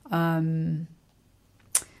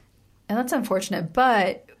that's unfortunate.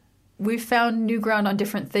 But we've found new ground on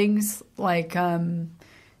different things, like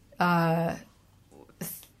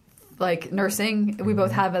nursing. We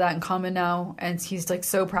both have that in common now, and he's like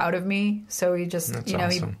so proud of me. So he just, That's you know,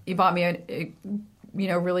 awesome. he bought me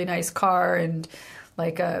a really nice car, and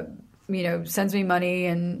like sends me money,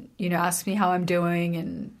 and asks me how I'm doing,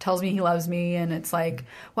 and tells me he loves me, and it's like,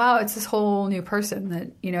 wow, it's this whole new person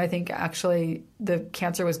that I think actually the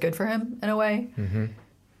cancer was good for him in a way,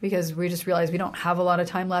 because we just realized we don't have a lot of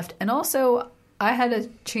time left. And also, I had a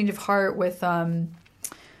change of heart with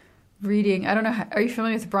reading. I don't know. Are you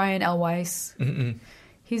familiar with Brian L. Weiss? Mm-mm.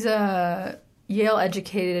 He's a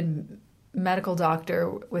Yale-educated medical doctor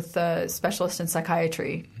with a specialist in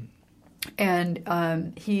psychiatry.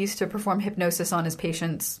 And he used to perform hypnosis on his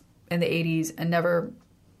patients in the 80s, and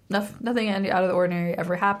nothing out of the ordinary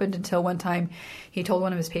ever happened until one time he told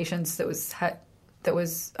one of his patients that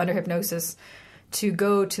was under hypnosis to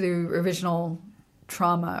go to the original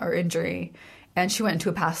trauma or injury, and she went into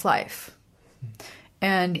a past life.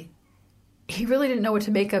 And he really didn't know what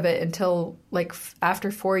to make of it until like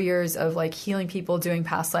after 4 years of like healing people doing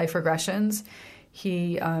past life regressions,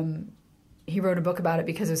 he wrote a book about it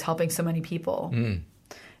because it was helping so many people.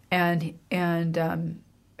 And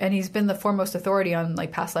he's been the foremost authority on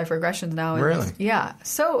like past life regressions now. And Really? Yeah.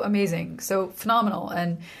 So amazing. So phenomenal.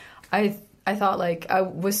 And I thought, like, I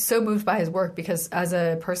was so moved by his work because as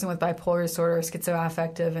a person with bipolar disorder,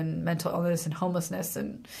 schizoaffective, and mental illness and homelessness,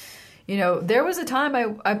 and there was a time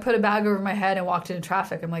I put a bag over my head and walked into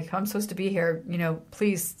traffic. I'm like, if I'm supposed to be here,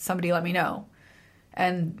 please somebody let me know.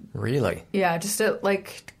 And Really? yeah, just at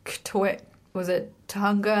like was it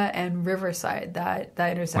Tahunga and Riverside, that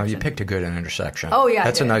intersection? Well, you picked a good intersection. Oh, yeah, I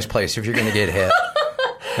That's a did. nice place if you're going to get hit.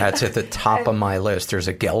 That's at the top of my list. There's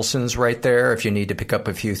a Gelson's right there if you need to pick up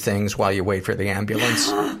a few things while you wait for the ambulance.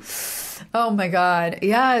 Oh, my God.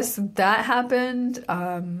 Yes, that happened.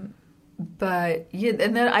 But yeah,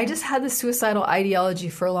 and then I just had this suicidal ideology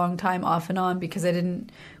for a long time, off and on, because I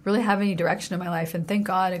didn't really have any direction in my life. And thank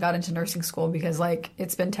God I got into nursing school, because like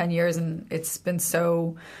it's been 10 years and it's been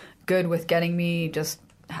so good with getting me just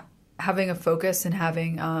having a focus and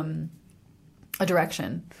having a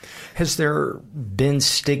direction. Has there been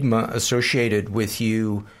stigma associated with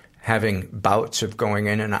you having bouts of going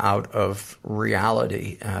in and out of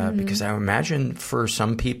reality? Because I imagine for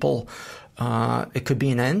some people it could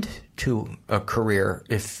be an end to a career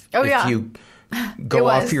if you go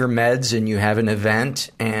off your meds and you have an event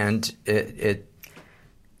and it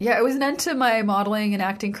Yeah, it was an end to my modeling and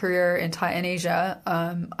acting career in Asia.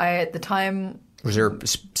 At the time... Was there a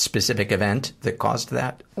specific event that caused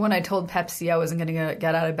that? When I told Pepsi I wasn't going to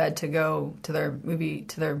get out of bed to go to their movie,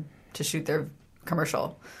 to shoot their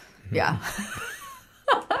commercial. Yeah.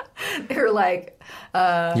 They were like...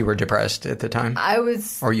 you were depressed at the time? I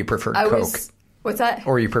was... Or you preferred Coke? What's that?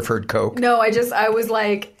 Or you preferred Coke? No, I was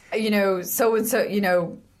like,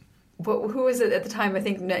 so-and-so, who was it at the time? I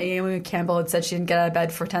think Naomi Campbell had said she didn't get out of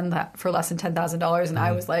bed for less than $10,000, and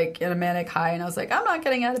I was like in a manic high, and I was like, I'm not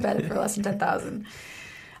getting out of bed for less than $10,000.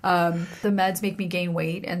 The meds make me gain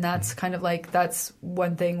weight, and that's kind of like, that's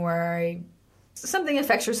one thing where something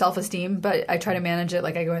affects your self-esteem, but I try to manage it.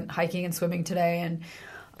 Like I went hiking and swimming today,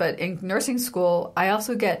 but in nursing school, I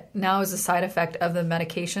also get, now as a side effect of the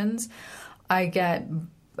medications, I get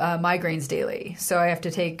migraines daily. So I have to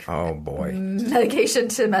take medication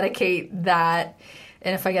to medicate that.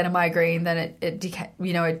 And if I get a migraine, then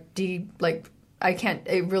I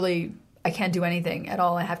can't do anything at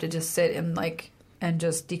all. I have to just sit and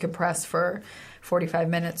just decompress for 45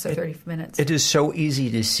 minutes or 30 minutes. It is so easy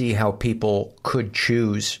to see how people could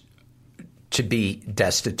choose to be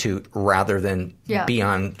destitute rather than be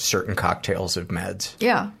on certain cocktails of meds.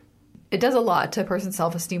 Yeah. It does a lot to a person's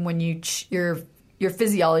self-esteem when your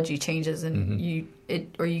physiology changes and you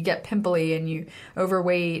get pimply and you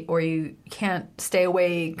overweight or you can't stay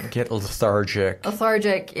awake. Get lethargic.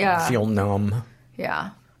 Yeah. Feel numb. Yeah.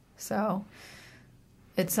 So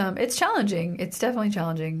it's challenging. It's definitely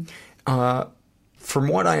challenging. from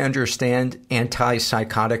what I understand,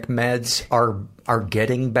 antipsychotic meds are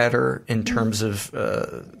getting better in terms of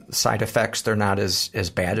side effects. They're not as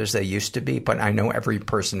bad as they used to be, but I know every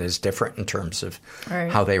person is different in terms of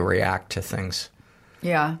how they react to things.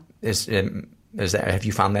 Yeah. Is that, have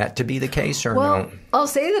you found that to be the case or well, no? I'll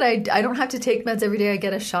say that I don't have to take meds every day. I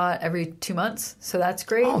get a shot every 2 months, so that's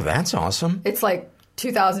great. Oh, that's awesome. It's like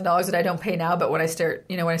 $2,000 that I don't pay now, but when I start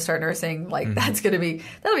nursing, like that'll be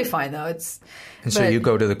fine though. So you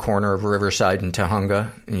go to the corner of Riverside and Tahunga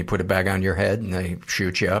and you put a bag on your head and they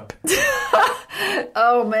shoot you up.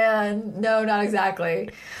 Oh man, no, not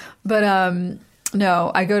exactly. But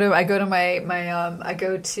no, I go to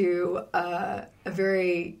a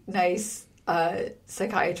very nice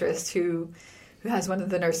psychiatrist who has one of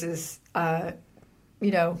the nurses.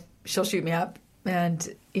 She'll shoot me up,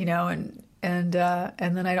 and and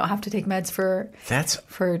then I don't have to take meds for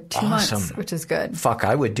 2 months, which is good. Fuck,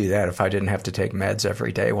 I would do that if I didn't have to take meds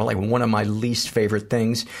every day. Well, like one of my least favorite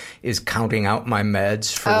things is counting out my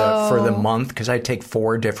meds for the month, because I take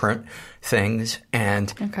 4 different things,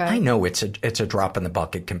 and I know it's a drop in the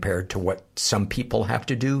bucket compared to what some people have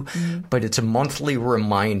to do, but it's a monthly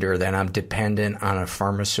reminder that I'm dependent on a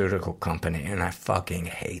pharmaceutical company, and I fucking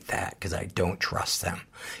hate that because I don't trust them.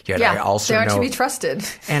 Yet I also they aren't know to be trusted.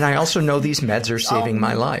 And I also know these meds are saving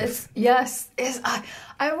my life.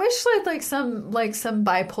 I wish like some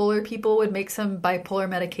bipolar people would make some bipolar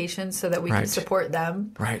medications so that we can support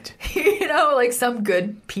them. Right. Like some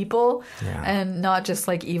good people, and not just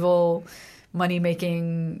like evil money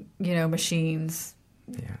making, machines.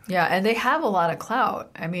 Yeah. Yeah, and they have a lot of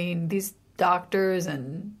clout. I mean, these doctors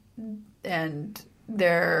and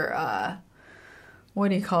they're what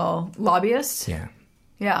do you call lobbyists? Yeah.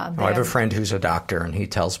 Yeah. I have a friend who's a doctor, and he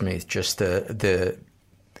tells me just the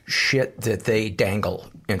shit that they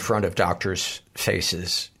dangle in front of doctors'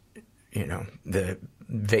 faces, the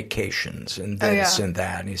vacations and this and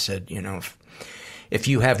that. And he said, if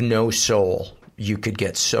you have no soul, you could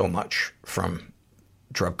get so much from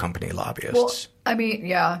drug company lobbyists. Well, I mean,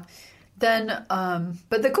 yeah. Then,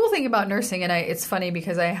 but the cool thing about nursing, and it's funny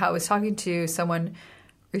because I was talking to someone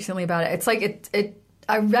recently about it. It's like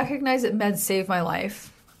I recognize that meds save my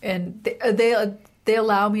life, and they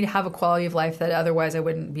allow me to have a quality of life that otherwise I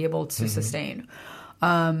wouldn't be able to sustain.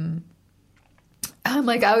 I'm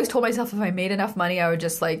like, I always told myself if I made enough money, I would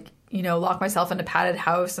just lock myself in a padded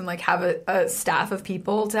house and have a staff of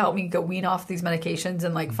people to help me wean off these medications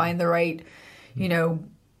and find the right,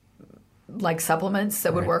 supplements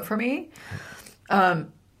that would work for me.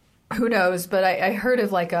 Who knows? But I heard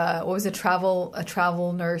of a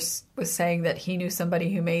travel nurse was saying that he knew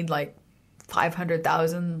somebody who made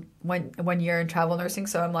 $500,000 one year in travel nursing.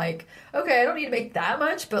 So I'm like, okay, I don't need to make that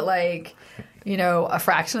much, but a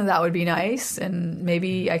fraction of that would be nice, and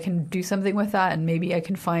maybe I can do something with that, and maybe I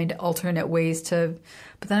can find alternate ways to.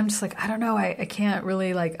 But then I'm just like, I don't know, I can't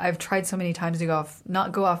really I've tried so many times to go off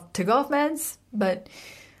meds, but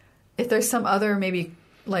if there's some other maybe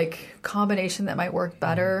combination that might work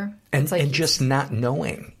better, and just not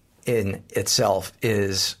knowing in itself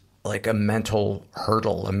is like a mental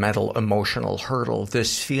hurdle, a mental emotional hurdle.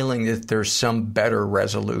 This feeling that there's some better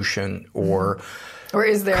resolution or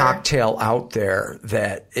is there cocktail out there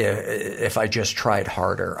that if I just tried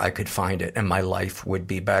harder, I could find it and my life would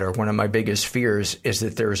be better. One of my biggest fears is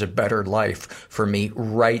that there's a better life for me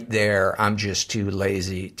right there. I'm just too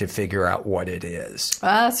lazy to figure out what it is.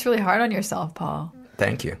 That's really hard on yourself, Paul.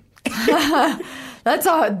 Thank you. That's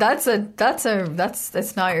not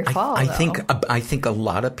your fault. I think a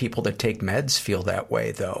lot of people that take meds feel that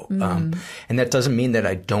way, though, and that doesn't mean that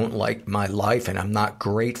I don't like my life and I'm not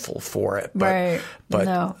grateful for it. But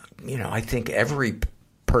no. I think every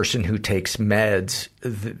person who takes meds,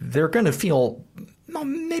 they're going to feel,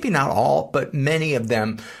 maybe not all, but many of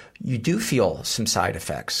them. You do feel some side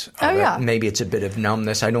effects. Maybe it's a bit of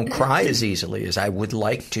numbness. I don't cry as easily as I would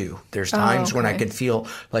like to. There's times when I can feel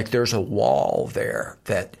like there's a wall there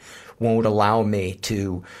that won't allow me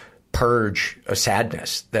to purge a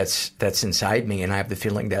sadness that's inside me, and I have the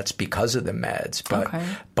feeling that's because of the meds.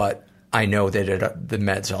 But I know that the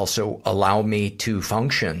meds also allow me to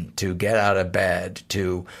function, to get out of bed,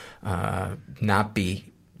 to not be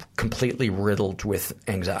completely riddled with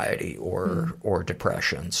anxiety or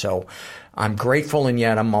depression. So I'm grateful, and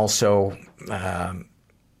yet I'm also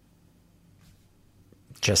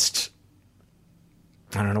just,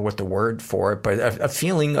 I don't know what the word for it, but a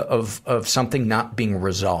feeling of something not being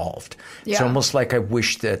resolved. Yeah. It's almost like I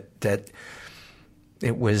wish that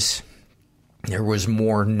there was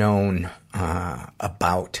more known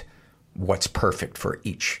about what's perfect for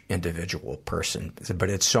each individual person. But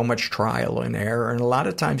it's so much trial and error. And a lot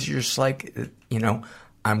of times you're just like,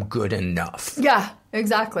 I'm good enough. Yeah,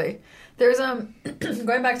 exactly. There's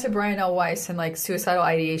going back to Brian L. Weiss and like suicidal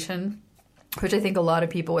ideation, which I think a lot of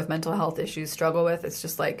people with mental health issues struggle with. It's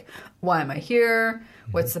just like, why am I here?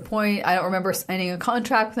 What's the point? I don't remember signing a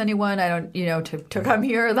contract with anyone. I don't, to come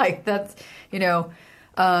here. Like that's,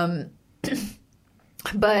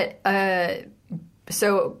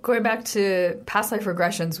 so going back to past life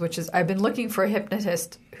regressions, which is I've been looking for a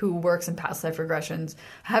hypnotist who works in past life regressions.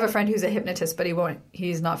 I have a friend who's a hypnotist, but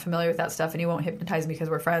he's not familiar with that stuff, and he won't hypnotize me because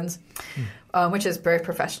we're friends, which is very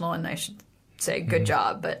professional, and I should say good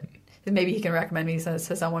job, but maybe he can recommend me to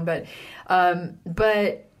someone. But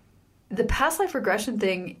the past life regression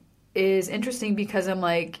thing is interesting because I'm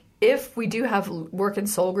like, if we do have work in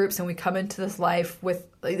soul groups and we come into this life with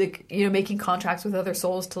making contracts with other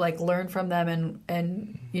souls to like learn from them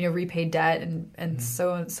and repay debt and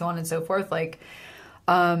so on and so forth, like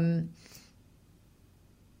then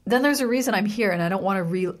there's a reason I'm here, and I don't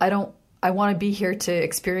want to I want to be here to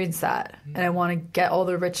experience that, and I want to get all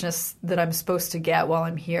the richness that I'm supposed to get while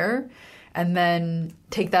I'm here, and then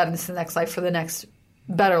take that into the next life for the next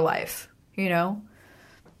better life,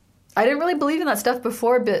 I didn't really believe in that stuff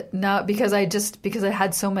before, but now because I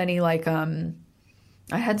had so many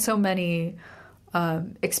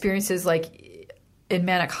experiences like in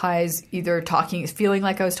manic highs, either feeling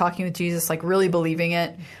like I was talking with Jesus, like really believing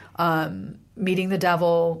it, meeting the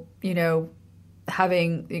devil, thinking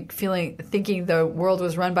the world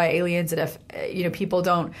was run by aliens, and if people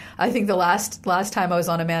don't. I think the last time I was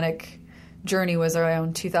on a manic journey was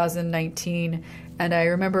around 2019, and I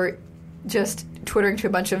remember just twittering to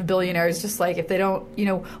a bunch of billionaires, just like, if they don't,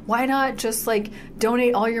 why not just like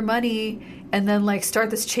donate all your money and then like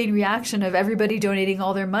start this chain reaction of everybody donating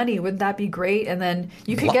all their money? Wouldn't that be great? And then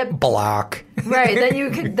you could get block. Right. Then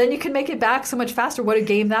you could make it back so much faster. What a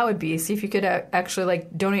game that would be. See if you could actually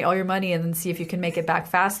like donate all your money and then see if you can make it back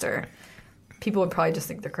faster. People would probably just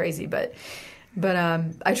think they're crazy, but I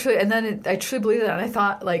truly believed that. And I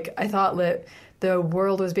thought that the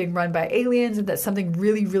world was being run by aliens and that something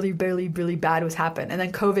really, really, really, really bad was happening. And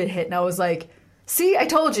then COVID hit, and I was like, see, I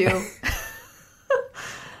told you.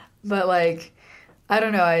 But like, I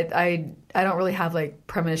don't know. I don't really have like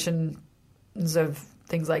premonitions of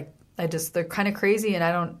things like, they're kind of crazy, and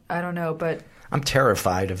I don't know, but I'm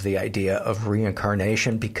terrified of the idea of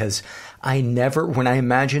reincarnation because when I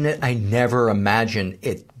imagine it, I never imagine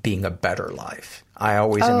it being a better life. I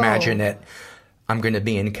always imagine it, I'm going to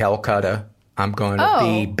be in Calcutta. I'm going to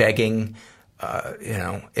be begging, or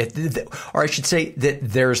I should say that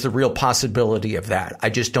there's the real possibility of that. I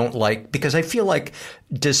just don't because I feel like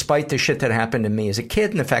despite the shit that happened to me as a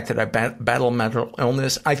kid and the fact that I battle mental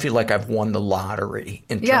illness, I feel like I've won the lottery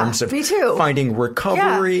in terms of finding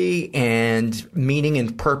recovery and meaning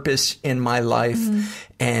and purpose in my life.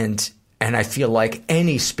 And I feel like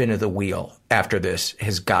any spin of the wheel after this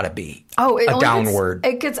has got to be a downward.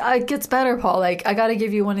 It gets better, Paul. Like, I got to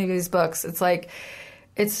give you one of these books. It's like,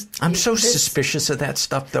 I'm so suspicious of that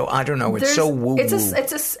stuff, though. I don't know. It's so woo-woo.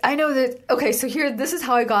 I know that. Okay, so this is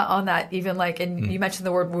how I got on that. Even like, and you mentioned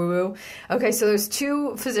the word woo-woo. Okay, so there's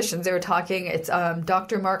two physicians. They were talking. It's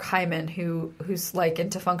Dr. Mark Hyman, who's like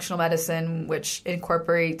into functional medicine, which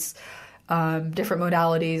incorporates different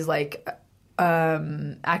modalities like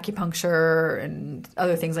acupuncture and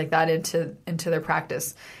other things like that into their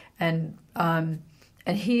practice, and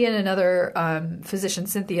he and another physician,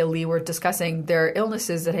 Cynthia Lee, were discussing their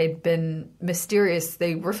illnesses that had been mysterious.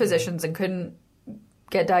 They were physicians and couldn't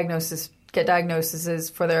get diagnoses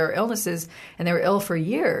for their illnesses, and they were ill for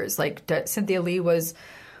years. Like Cynthia Lee was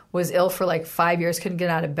ill for like 5 years, couldn't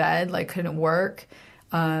get out of bed, like couldn't work.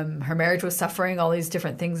 Her marriage was suffering. All these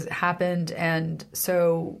different things happened, and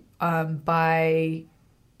so by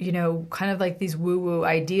kind of like these woo-woo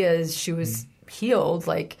ideas, she was healed.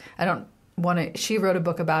 Like, she wrote a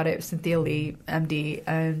book about it, Cynthia Lee, MD,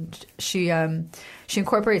 and she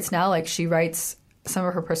incorporates now, like she writes some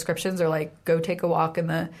of her prescriptions are like, go take a walk in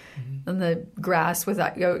the grass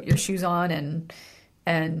without your shoes on and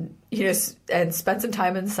and spend some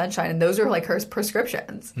time in the sunshine, and those are like her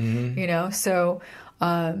prescriptions. So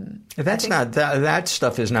that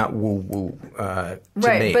stuff is not woo woo to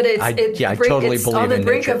right, me. But I totally it's believe on the in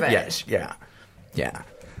brink nature. of it. Yes, yeah.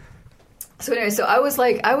 So anyway, so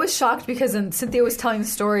I was shocked because then Cynthia was telling the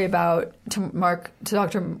story to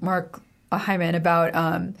Dr. Mark Hyman about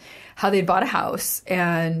how they'd bought a house,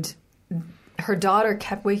 and her daughter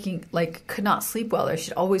kept could not sleep well there.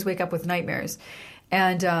 She'd always wake up with nightmares,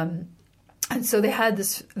 and so they had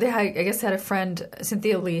a friend.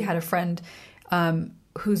 Cynthia Lee had a friend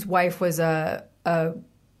whose wife was a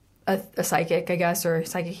psychic, I guess, or a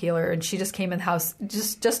psychic healer, and she just came in the house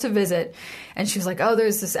just to visit, and she was like, "Oh,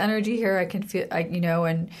 there's this energy here. I can feel,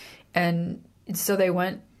 and so they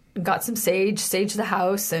went and got some saged the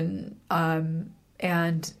house, and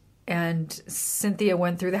Cynthia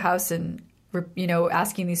went through the house and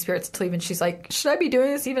asking these spirits to leave, and she's like, should I be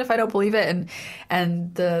doing this even if I don't believe it?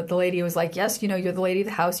 And the lady was like, yes, you're the lady of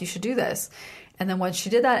the house, you should do this. And then once she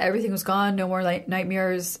did that, everything was gone, no more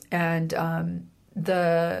nightmares, and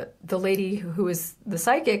the lady who was the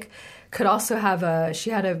psychic could also have she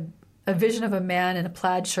had a vision of a man in a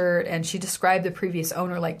plaid shirt, and she described the previous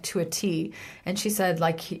owner like to a T, and she said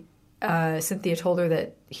Cynthia told her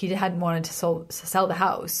that he hadn't wanted to sell the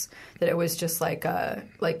house, that it was just like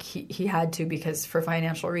he had to because for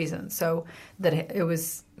financial reasons, so that it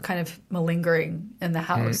was kind of malingering in the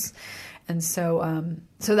house. And so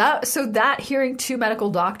that hearing two medical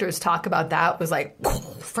doctors talk about that was like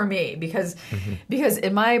for me, because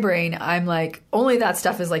in my brain I'm like, only that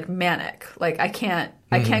stuff is like manic, like I can't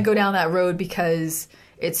go down that road because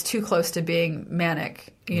it's too close to being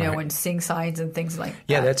manic, and seeing signs and things like that.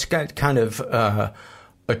 Yeah, that's got kind of a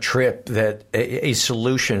trip that a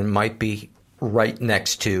solution might be right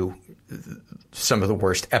next to some of the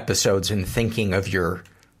worst episodes in thinking of your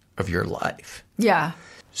life. Yeah.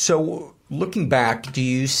 So looking back, do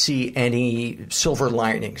you see any silver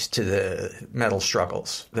linings to the mental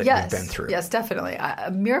struggles that you've been through? Yes, definitely.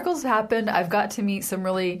 Miracles happened. I've got to meet some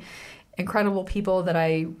really incredible people that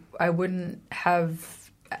I wouldn't have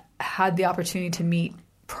had the opportunity to meet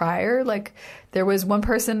prior. Like there was one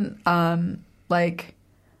person,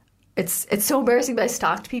 it's so embarrassing, but I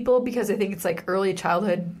stalked people because I think it's like early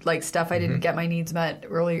childhood like stuff. I didn't get my needs met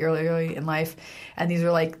early in life, and these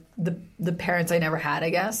are like the parents I never had,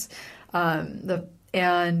 I guess.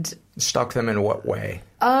 And stalk them in what way?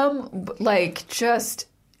 Like just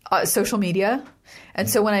social media. And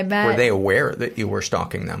so when I met, were they aware that you were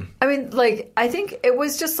stalking them? I mean, like I think it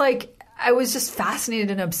was just like I was just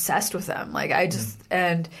fascinated and obsessed with them. Like I just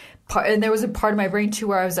and there was a part of my brain too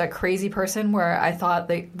where I was that crazy person where I thought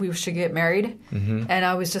that we should get married, and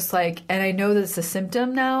I was just like, and I know that it's a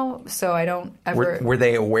symptom now, so I don't ever. Were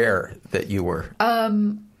they aware that you were?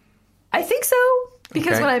 I think so,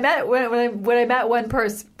 because when I met one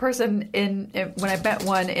person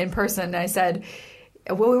in person, I said,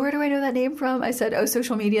 well, where do I know that name from? I said,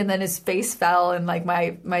 social media, and then his face fell, and like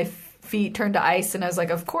my feet turned to ice, and I was like,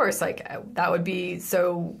 of course, like that would be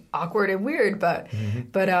so awkward and weird, but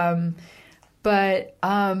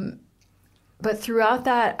throughout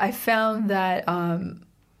that, I found that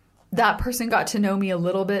that person got to know me a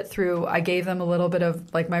little bit through, I gave them a little bit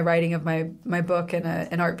of like my writing of my book and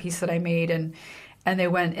an art piece that I made, and they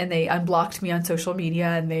went and they unblocked me on social media,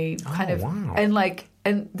 and they kind of wow.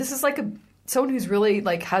 and this is like someone who's really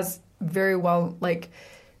like has very well like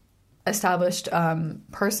established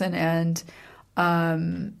person, and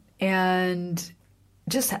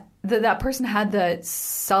just that person had the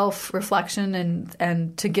self-reflection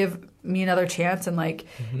and to give me another chance, and like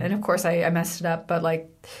and of course I messed it up, but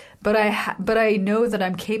I know that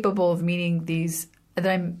I'm capable of meeting these,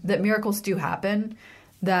 that miracles do happen,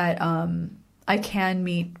 that I can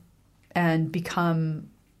meet and become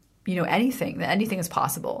anything, that anything is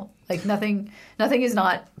possible. Like nothing is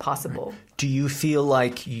not possible. Do you feel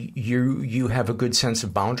like you have a good sense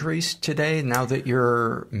of boundaries today now that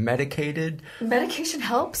you're medicated? Medication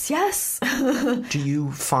helps, yes. Do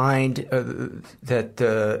you find that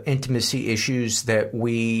the intimacy issues that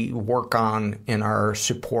we work on in our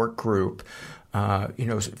support group,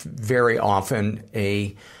 very often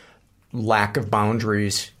a lack of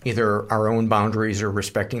boundaries, either our own boundaries or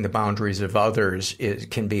respecting the boundaries of others,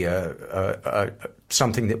 can be a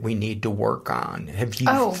something that we need to work on. Have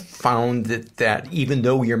you found that even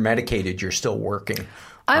though you're medicated, you're still working?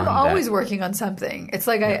 I'm always working on something. It's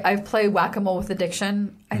like I play whack-a-mole with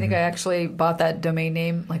addiction. I think I actually bought that domain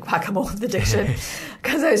name, like whack-a-mole with addiction,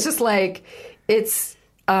 because I was just like, it's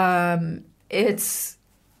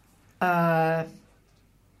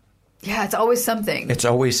always something. It's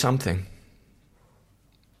always something.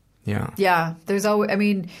 Yeah. Yeah. There's always, I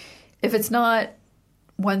mean, if it's not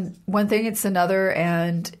one thing, it's another,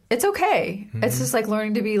 and it's okay. It's just like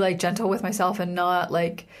learning to be like gentle with myself and not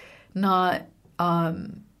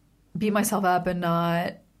beat myself up and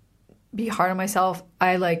not be hard on myself.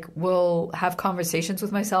 I like will have conversations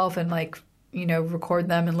with myself and like, record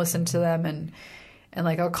them and listen to them, and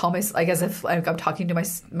like I'll call myself, like as if like I'm talking to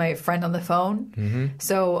my friend on the phone.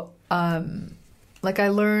 So like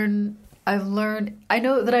I've learned, I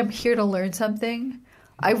know that I'm here to learn something.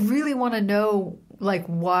 I really want to know like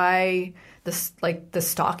why this, like the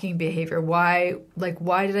stalking behavior, why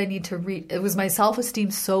did I need to read? It was my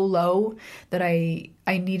self-esteem so low that I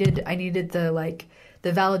needed the like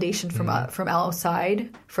the validation from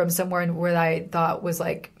outside, from somewhere where I thought was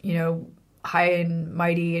like, you know, high and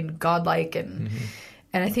mighty and godlike, and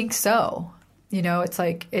I think so. You know, it's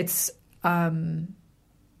like it's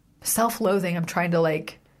self-loathing. I'm trying to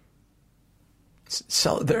like.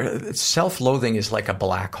 Self-loathing is like a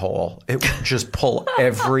black hole. It will just pull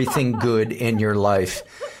everything good in your life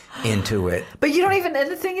into it. But you don't even,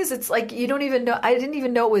 and the thing is, it's like you don't even know. I didn't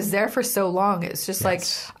even know it was there for so long. It's just like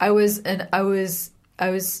I was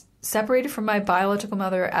separated from my biological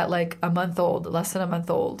mother at like a month old, less than a month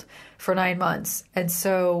old, for 9 months, and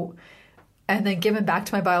then given back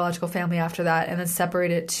to my biological family after that, and then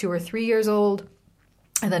separated at 2 or 3 years old.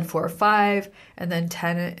 And then 4 or 5, and then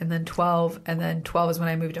 10, and then 12, and then 12 is when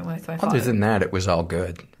I moved in with my father. Other than that, it was all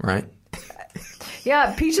good, right?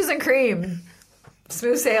 Yeah, peaches and cream,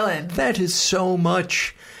 smooth sailing. That is so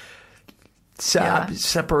much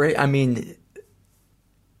separate. I mean,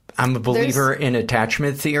 I'm a believer in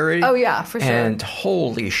attachment theory. Oh yeah, for sure. And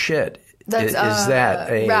holy shit. That's is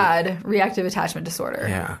that a RAD, reactive attachment disorder?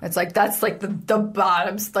 Yeah, it's like that's like the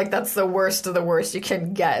bottom, like that's the worst of the worst you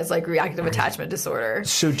can get. Is like reactive attachment disorder.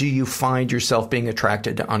 So, do you find yourself being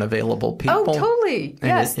attracted to unavailable people? Oh, totally. And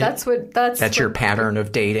yes, that's your pattern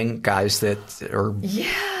of dating guys that are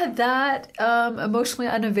that emotionally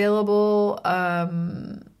unavailable.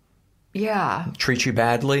 Yeah. Treat you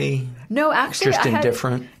badly? No, actually, just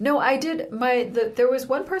indifferent. No, I did. There was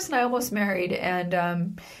one person I almost married,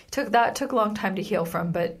 and took a long time to heal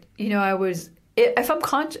from. But you know,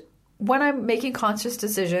 when I'm making conscious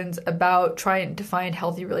decisions about trying to find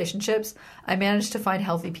healthy relationships, I managed to find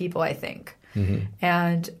healthy people, I think.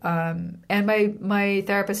 And my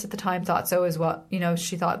therapist at the time thought so as well. You know,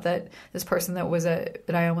 she thought that this person that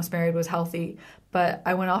I almost married was healthy. But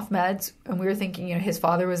I went off meds, and we were thinking, you know, his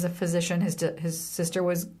father was a physician, his sister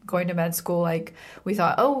was going to med school. Like, we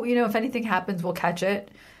thought, oh, you know, if anything happens, we'll catch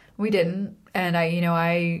it. We didn't, and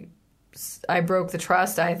I broke the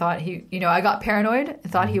trust. I thought I got paranoid. I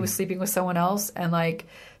thought he was sleeping with someone else, and like,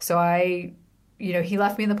 so he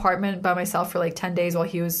left me in the apartment by myself for like 10 days while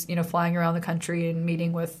he was, you know, flying around the country and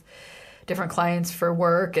meeting with different clients for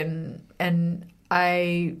work, and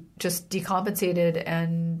I just decompensated,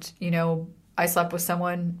 and you know. I slept with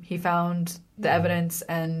someone, he found the evidence,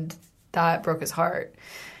 and that broke his heart.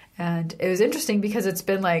 And it was interesting because it's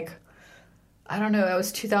been like, I don't know, that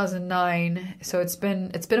was 2009, so it's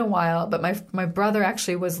been a while, but my brother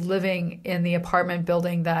actually was living in the apartment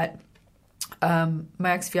building that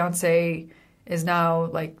my ex-fiance is now,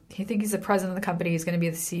 like, he thinks he's the president of the company, he's going to be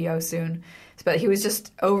the CEO soon. But he was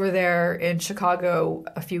just over there in Chicago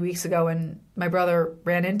a few weeks ago, and my brother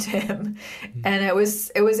ran into him, and it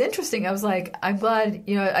was interesting. I was like, I'm glad,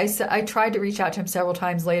 you know. I tried to reach out to him several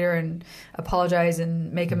times later and apologize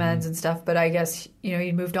and make amends and stuff, but I guess, you know,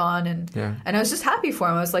 he moved on, and I was just happy for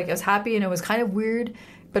him. I was happy, and it was kind of weird,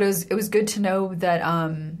 but it was good to know that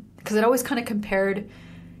because it always kind of compared.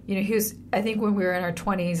 You know, I think when we were in our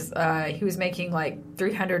 20s, he was making like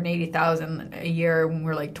 $380,000 a year when we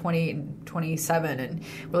were like 20 and 27, and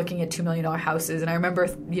we're looking at $2 million houses. And I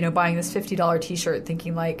remember, you know, buying this $50 t-shirt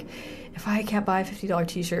thinking like, if I can't buy a $50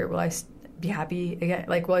 t-shirt, will I be happy again?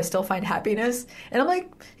 Like, will I still find happiness? And I'm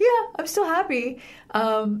like, yeah, I'm still happy.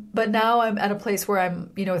 But now I'm at a place where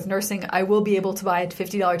I'm, you know, with nursing, I will be able to buy a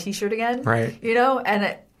 $50 t-shirt again. Right. You know, and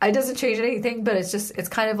it doesn't change anything, but it's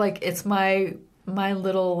kind of like, it's my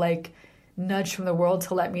little like nudge from the world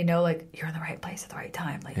to let me know like you're in the right place at the right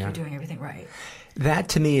time, like you're doing everything right. That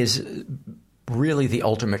to me is really the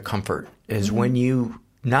ultimate comfort, is when you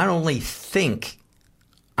not only think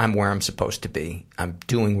I'm where I'm supposed to be, I'm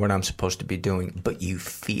doing what I'm supposed to be doing, but you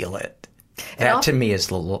feel it. That to me is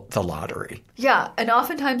the lottery. Yeah, and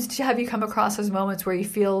oftentimes have you come across those moments where you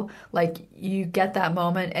feel like you get that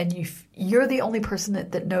moment and you're the only person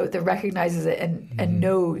that recognizes it and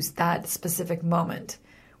knows that specific moment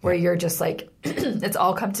where you're just like it's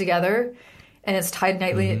all come together and it's tied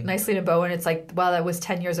nicely in a bow, and it's like, wow, that was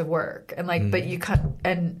 10 years of work, and like but you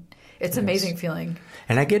and it's an amazing feeling.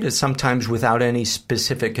 And I get it sometimes without any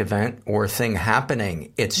specific event or thing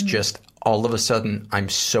happening. It's just all of a sudden I'm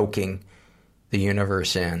soaking the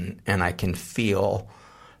universe in, and I can feel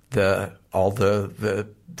all the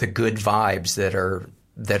good vibes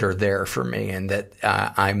that are there for me, and that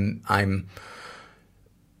I'm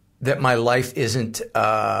that my life isn't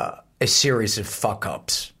a series of fuck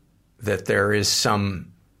ups, that there is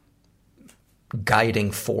some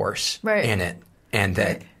guiding force in it, and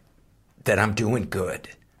that I'm doing good.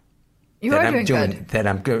 You are doing good. That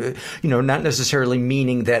I'm good. Not necessarily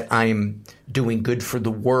meaning that I'm doing good for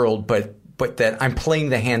the world, but that I'm playing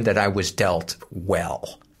the hand that I was dealt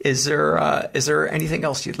well. Is there anything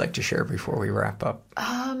else you'd like to share before we wrap up?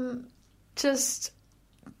 Just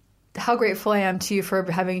how grateful I am to you for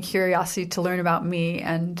having curiosity to learn about me,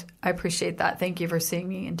 and I appreciate that. Thank you for seeing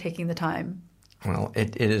me and taking the time. Well,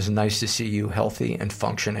 it is nice to see you healthy and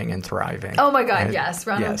functioning and thriving. Oh my God, yes.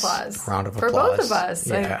 Round of applause. Round of applause. For both of us.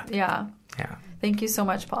 Yeah. Yeah. Thank you so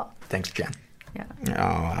much, Paul. Thanks, Jen.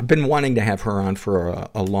 Yeah. I've been wanting to have her on for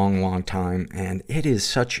a long, long time, and it is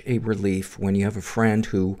such a relief when you have a friend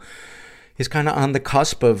who is kind of on the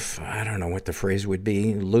cusp of, I don't know what the phrase would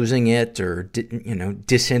be, losing it or,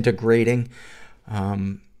 disintegrating.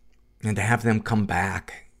 And to have them come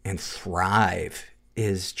back and thrive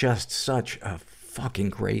is just such a fucking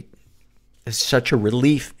great, it's such a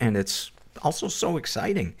relief, and it's also so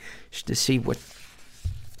exciting just to see what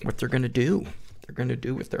they're going to do. They're going to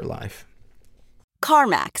do with their life.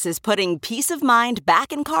 CarMax is putting peace of mind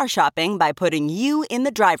back in car shopping by putting you in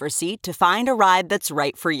the driver's seat to find a ride that's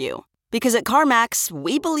right for you. Because at CarMax,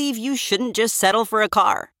 we believe you shouldn't just settle for a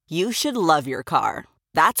car. You should love your car.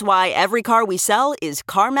 That's why every car we sell is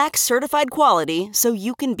CarMax certified quality, so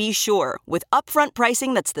you can be sure with upfront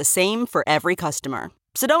pricing that's the same for every customer.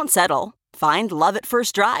 So don't settle. Find love at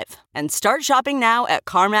first drive and start shopping now at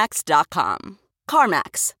CarMax.com.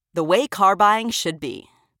 CarMax, the way car buying should be.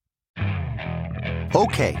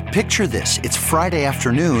 Okay, picture this. It's Friday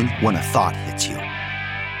afternoon when a thought hits you.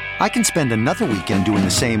 I can spend another weekend doing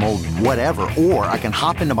the same old whatever, or I can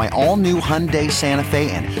hop into my all-new Hyundai Santa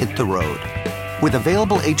Fe and hit the road. With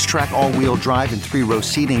available H-Track all-wheel drive and 3-row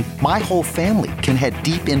seating, my whole family can head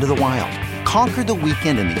deep into the wild. Conquer the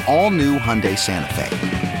weekend in the all-new Hyundai Santa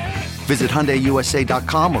Fe. Visit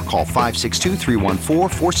HyundaiUSA.com or call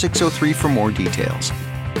 562-314-4603 for more details.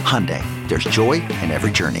 Hyundai, there's joy in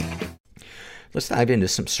every journey. Let's dive into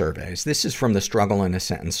some surveys. This is from the Struggle in a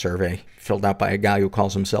Sentence survey, filled out by a guy who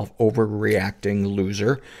calls himself Overreacting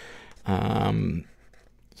Loser.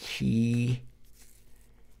 He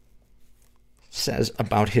says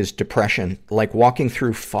about his depression, like walking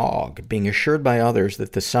through fog, being assured by others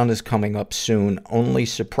that the sun is coming up soon, only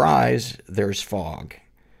surprise, there's fog.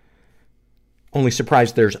 Only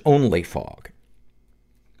surprise, there's only fog.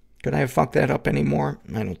 Could I have fucked that up anymore?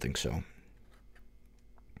 I don't think so.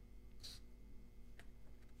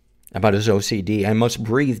 About his OCD, I must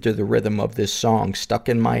breathe to the rhythm of this song stuck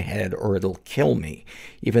in my head or it'll kill me,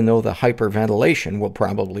 even though the hyperventilation will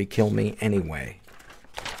probably kill me anyway.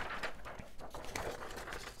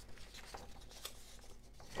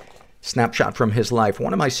 Snapshot from his life.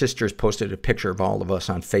 One of my sisters posted a picture of all of us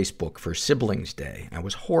on Facebook for Siblings Day. I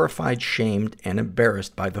was horrified, shamed, and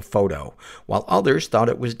embarrassed by the photo, while others thought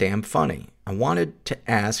it was damn funny. I wanted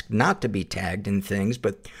to ask not to be tagged in things,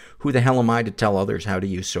 but who the hell am I to tell others how to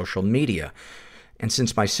use social media? And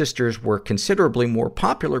since my sisters were considerably more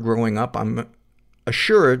popular growing up, I'm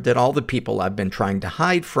assured that all the people I've been trying to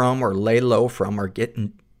hide from or lay low from are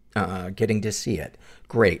getting to see it.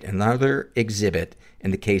 Great. Another exhibit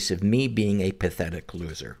in the case of me being a pathetic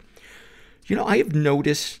loser. You know, I have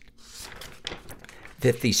noticed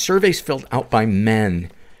that the surveys filled out by men,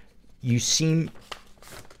 you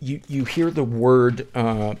hear the word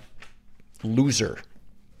loser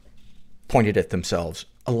pointed at themselves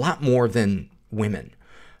a lot more than women.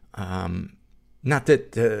 Not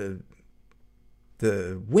that the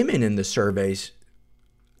women in the surveys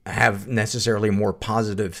have necessarily a more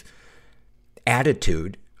positive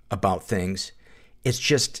attitude about things. It's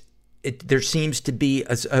just, there seems to be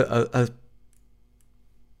I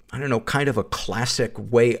don't know, kind of a classic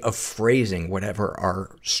way of phrasing whatever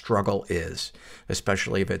our struggle is,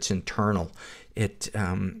 especially if it's internal.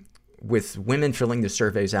 With women filling the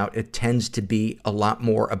surveys out, it tends to be a lot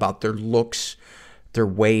more about their looks, their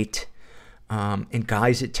weight. And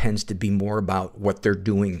guys, it tends to be more about what they're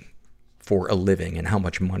doing for a living and how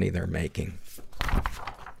much money they're making.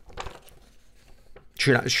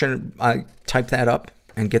 Should I type that up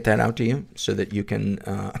and get that out to you so that you can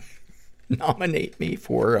nominate me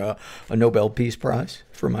for a Nobel Peace Prize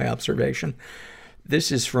for my observation?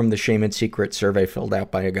 This is from the Shame and Secret survey filled out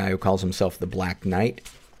by a guy who calls himself the Black Knight.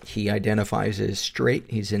 He identifies as straight.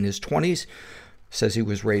 He's in his 20s. Says he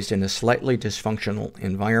was raised in a slightly dysfunctional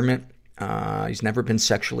environment. He's never been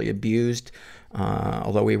sexually abused,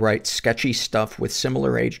 although he writes sketchy stuff with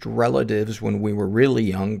similar-aged relatives when we were really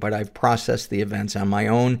young, but I've processed the events on my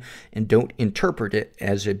own and don't interpret it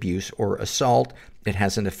as abuse or assault. It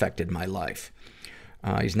hasn't affected my life.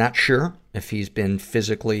 He's not sure if he's been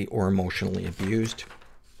physically or emotionally abused.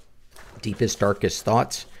 Deepest, darkest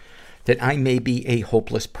thoughts. that I may be a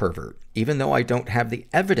hopeless pervert, even though I don't have the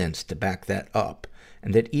evidence to back that up.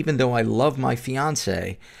 And that even though I love my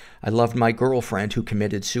fiancé, I loved my girlfriend who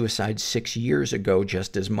committed suicide 6 years ago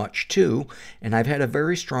just as much too. And I've had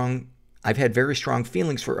very strong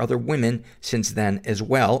feelings for other women since then as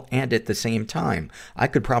well, and at the same time. I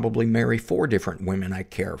could probably marry 4 different women I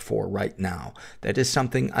care for right now. That is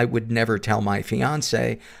something I would never tell my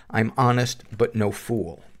fiancé. I'm honest, but no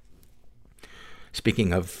fool.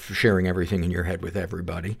 Speaking of sharing everything in your head with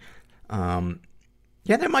everybody,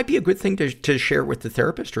 yeah, that might be a good thing to share with the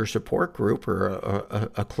therapist or support group or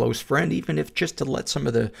a close friend, even if just to let some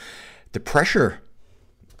of the pressure,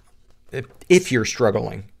 if you're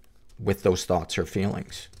struggling with those thoughts or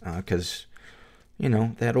feelings. Because,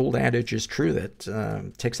 that old adage is true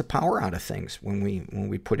that takes the power out of things when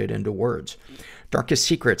we put it into words. Darkest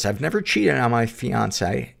secrets. I've never cheated on my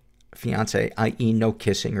fiance, i.e. no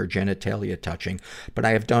kissing or genitalia touching, but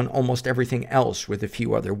I have done almost everything else with a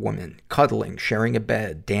few other women. Cuddling, sharing a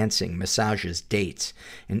bed, dancing, massages, dates,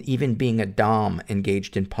 and even being a dom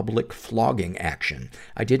engaged in public flogging action.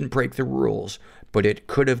 I didn't break the rules, but it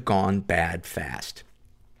could have gone bad fast.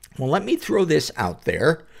 Well, let me throw this out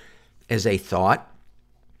there as a thought.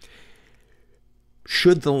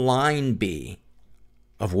 Should the line be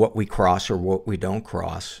of what we cross or what we don't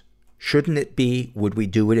cross, shouldn't it be, would we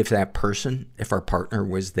do it if if our partner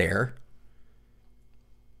was there?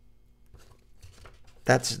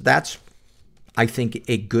 That's, I think,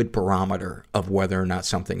 a good barometer of whether or not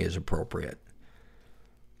something is appropriate.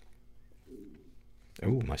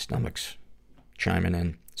 Ooh, my stomach's chiming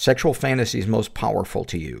in. Sexual fantasies most powerful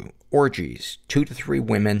to you. Orgies, 2 to 3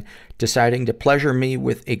 women deciding to pleasure me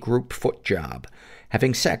with a group foot job.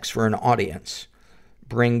 Having sex for an audience.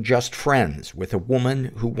 Bring just friends with a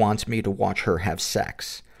woman who wants me to watch her have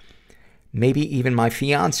sex. Maybe even my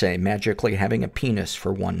fiancé magically having a penis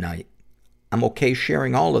for one night. I'm okay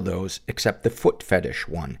sharing all of those except the foot fetish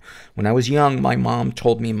one. When I was young, my mom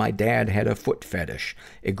told me my dad had a foot fetish.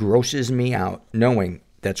 It grosses me out knowing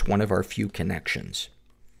that's one of our few connections.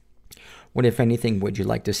 What, if anything, would you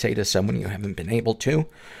like to say to someone you haven't been able to?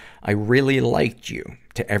 I really liked you.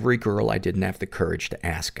 To every girl I didn't have the courage to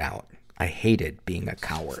ask out. I hated being a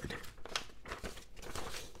coward.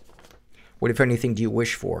 What, if anything, do you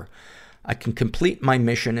wish for? I can complete my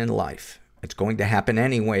mission in life. It's going to happen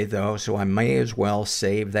anyway, though, so I may as well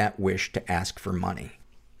save that wish to ask for money.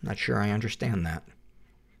 Not sure I understand that.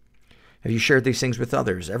 Have you shared these things with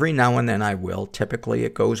others? Every now and then I will. Typically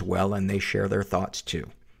it goes well and they share their thoughts too.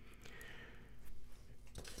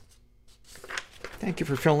 Thank you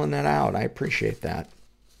for filling that out. I appreciate that.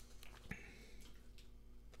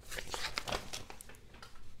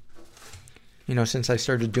 Since I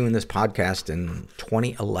started doing this podcast in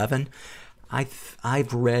 2011,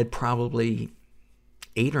 I've read probably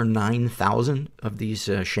 8,000 or 9,000 of these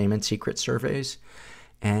Shame and Secret surveys,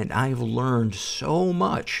 and I've learned so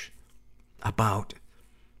much about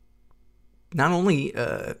not only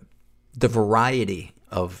the variety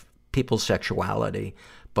of people's sexuality,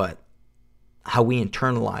 but how we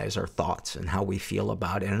internalize our thoughts and how we feel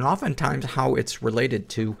about it, and oftentimes how it's related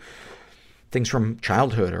to things from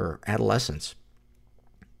childhood or adolescence.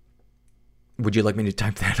 Would you like me to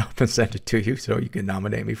type that up and send it to you so you can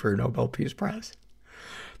nominate me for a Nobel Peace Prize?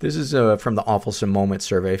 This is from the Awfulsome Moment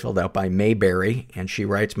survey filled out by Mayberry, and she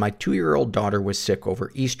writes, my 2-year-old daughter was sick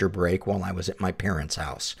over Easter break while I was at my parents'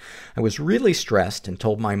 house. I was really stressed and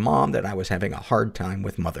told my mom that I was having a hard time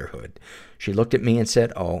with motherhood. She looked at me and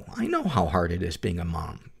said, oh, I know how hard it is being a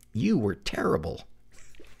mom. You were terrible.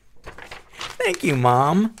 Thank you,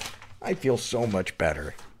 Mom. I feel so much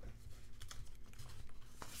better.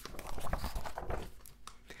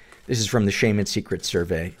 This is from the Shame and Secret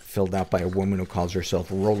survey, filled out by a woman who calls herself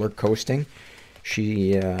Roller Coasting.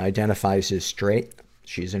 She identifies as straight.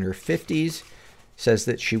 She's in her 50s, says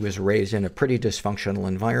that she was raised in a pretty dysfunctional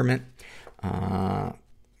environment,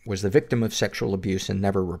 was the victim of sexual abuse and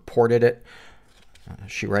never reported it.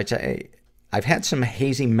 She writes, I've had some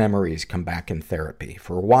hazy memories come back in therapy.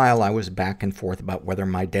 For a while, I was back and forth about whether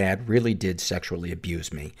my dad really did sexually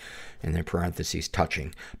abuse me, and in parentheses,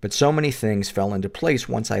 touching. But so many things fell into place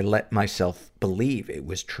once I let myself believe it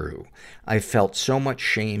was true. I felt so much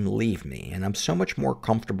shame leave me, and I'm so much more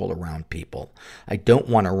comfortable around people. I don't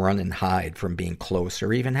want to run and hide from being close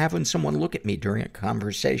or even having someone look at me during a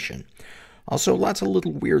conversation. Also, lots of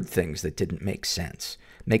little weird things that didn't make sense.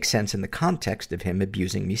 Make sense in the context of him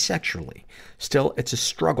abusing me sexually. Still, it's a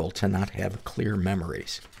struggle to not have clear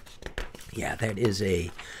memories. Yeah, that is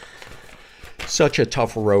such a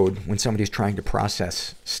tough road when somebody's trying to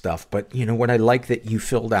process stuff. But, what I like that you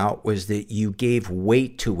filled out was that you gave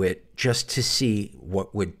weight to it just to see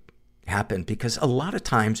what would happen, because a lot of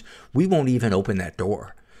times we won't even open that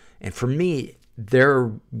door. And for me,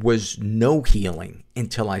 there was no healing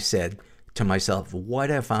until I said to myself, what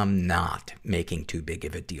if I'm not making too big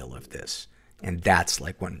of a deal of this? And that's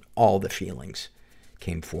like when all the feelings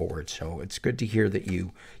came forward. So it's good to hear that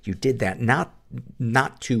you did that,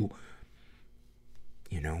 not to,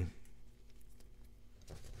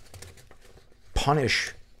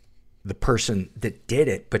 punish the person that did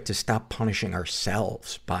it, but to stop punishing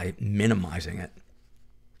ourselves by minimizing it.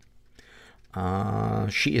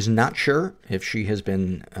 She is not sure if she has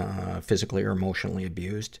been physically or emotionally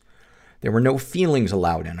abused. There were no feelings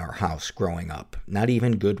allowed in our house growing up, not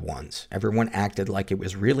even good ones. Everyone acted like it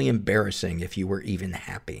was really embarrassing if you were even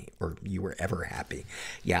happy, or you were ever happy.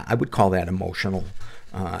 Yeah, I would call that emotional,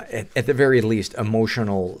 at the very least,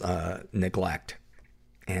 emotional neglect.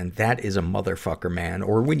 And that is a motherfucker, man.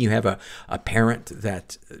 Or when you have a parent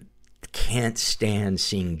that can't stand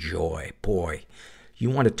seeing joy. Boy,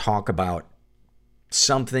 you want to talk about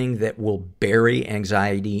something that will bury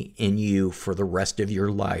anxiety in you for the rest of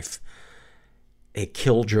your life. A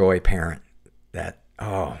killjoy parent that,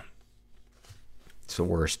 it's the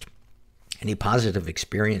worst. Any positive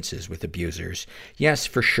experiences with abusers? Yes,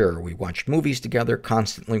 for sure. We watched movies together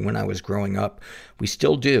constantly when I was growing up. We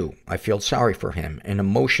still do. I feel sorry for him, an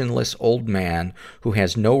emotionless old man who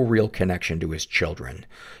has no real connection to his children.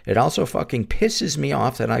 It also fucking pisses me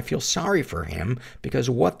off that I feel sorry for him, because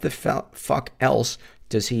what the fuck else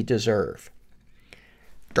does he deserve?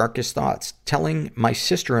 Darkest thoughts. Telling my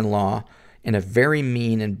sister-in-law in a very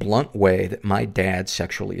mean and blunt way that my dad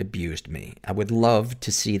sexually abused me. I would love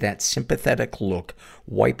to see that sympathetic look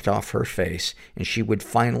wiped off her face, and she would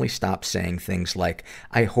finally stop saying things like,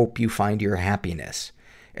 I hope you find your happiness.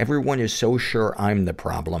 Everyone is so sure I'm the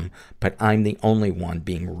problem, but I'm the only one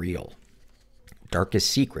being real. Darkest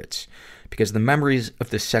secrets. Because the memories of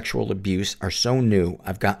the sexual abuse are so new,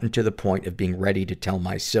 I've gotten to the point of being ready to tell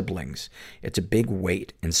my siblings. It's a big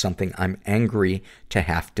weight and something I'm angry to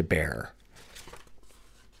have to bear.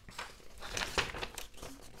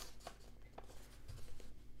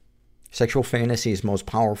 Sexual fantasies most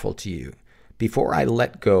powerful to you. Before I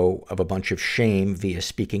let go of a bunch of shame via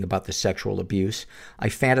speaking about the sexual abuse, I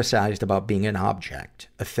fantasized about being an object,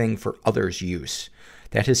 a thing for others' use.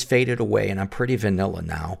 That has faded away, and I'm pretty vanilla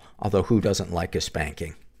now, although who doesn't like a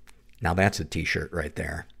spanking? Now that's a t-shirt right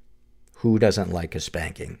there. Who doesn't like a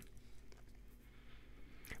spanking?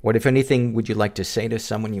 What, if anything, would you like to say to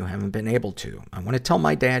someone you haven't been able to? I want to tell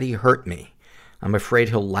my dad he hurt me. I'm afraid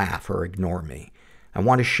he'll laugh or ignore me. I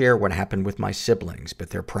want to share what happened with my siblings,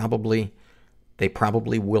 but they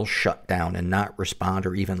probably will shut down and not respond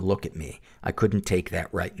or even look at me. I couldn't take that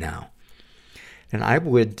right now. And I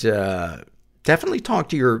would definitely talk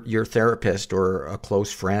to your therapist or a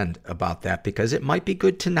close friend about that, because it might be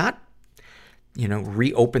good to not,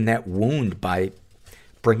 reopen that wound by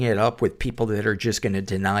bringing it up with people that are just going to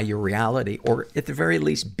deny your reality, or at the very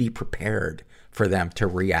least be prepared for them to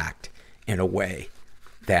react in a way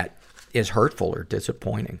that is hurtful or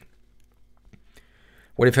disappointing.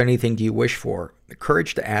 What, if anything, do you wish for? The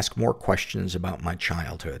courage to ask more questions about my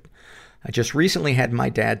childhood. I just recently had my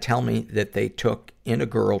dad tell me that they took in a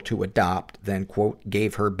girl to adopt, then, quote,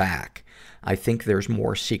 gave her back. I think there's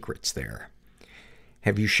more secrets there.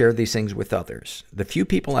 Have you shared these things with others? The few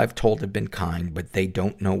people I've told have been kind, but they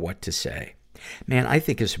don't know what to say. Man, I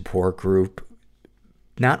think a support group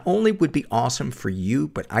not only would be awesome for you,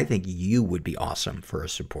 but I think you would be awesome for a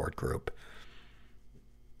support group.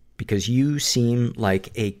 Because you seem like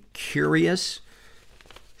a curious,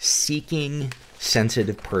 seeking,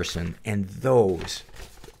 sensitive person, and those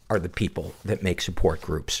are the people that make support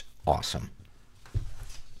groups awesome.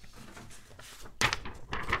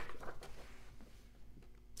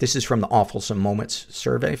 This is from the Awfulsome Moments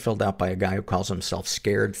survey, filled out by a guy who calls himself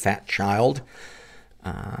Scared Fat Child.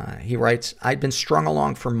 He writes, I'd been strung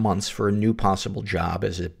along for months for a new possible job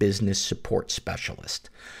as a business support specialist.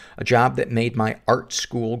 A job that made my art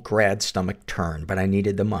school grad stomach turn, but I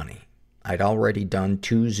needed the money. I'd already done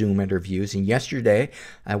 2 Zoom interviews, and yesterday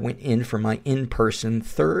I went in for my in-person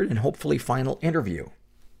third and hopefully final interview.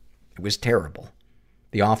 It was terrible.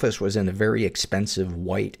 The office was in a very expensive,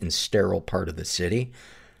 white, and sterile part of the city.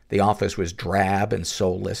 The office was drab and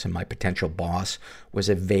soulless, and my potential boss was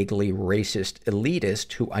a vaguely racist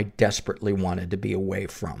elitist who I desperately wanted to be away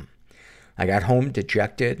from. I got home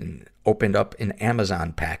dejected and opened up an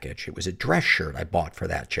Amazon package. It was a dress shirt I bought for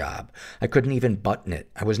that job. I couldn't even button it.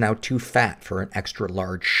 I was now too fat for an extra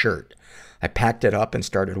large shirt. I packed it up and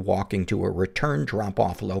started walking to a return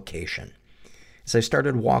drop-off location. As I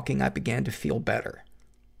started walking, I began to feel better.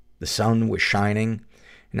 The sun was shining,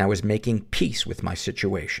 and I was making peace with my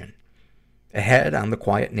situation. Ahead, on the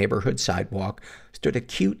quiet neighborhood sidewalk, stood a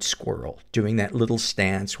cute squirrel, doing that little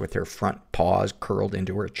stance with her front paws curled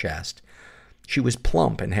into her chest. She was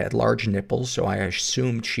plump and had large nipples, so I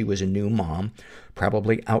assumed she was a new mom,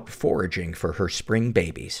 probably out foraging for her spring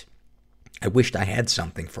babies. I wished I had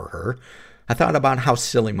something for her. I thought about how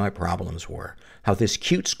silly my problems were, how this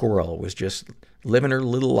cute squirrel was just living her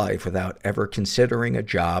little life without ever considering a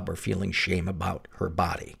job or feeling shame about her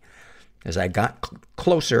body. As I got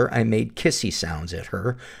closer, I made kissy sounds at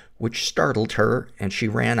her, which startled her, and she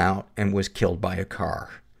ran out and was killed by a car.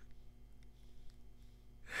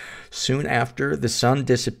 Soon after, the sun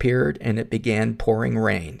disappeared and it began pouring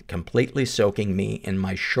rain, completely soaking me in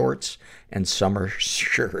my shorts and summer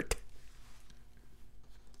shirt.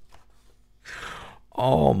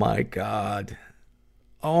 Oh my God.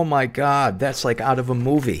 Oh my God. That's like out of a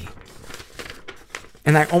movie.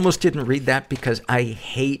 And I almost didn't read that because I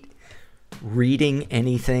hate reading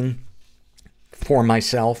anything for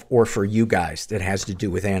myself or for you guys that has to do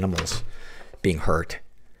with animals being hurt.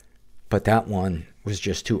 But that one was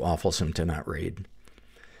just too awfulsome to not read.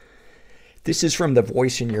 This is from the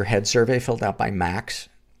Voice in Your Head survey filled out by Max.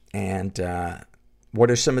 And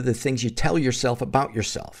what are some of the things you tell yourself about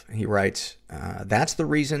yourself? He writes, that's the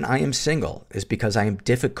reason I am single, is because I am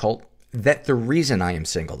difficult. That the reason I am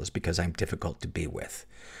single is because I'm difficult to be with.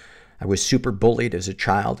 I was super bullied as a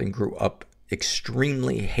child and grew up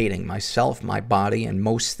extremely hating myself, my body, and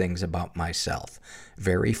most things about myself.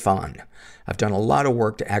 Very fun. I've done a lot of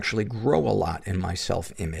work to actually grow a lot in my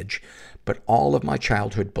self-image, but all of my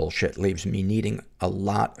childhood bullshit leaves me needing a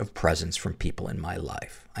lot of presence from people in my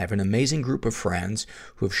life. I have an amazing group of friends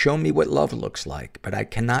who have shown me what love looks like, but I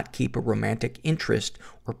cannot keep a romantic interest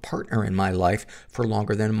or partner in my life for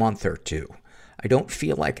longer than a month or two. I don't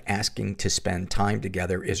feel like asking to spend time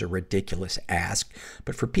together is a ridiculous ask,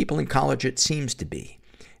 but for people in college it seems to be.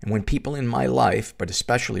 And when people in my life, but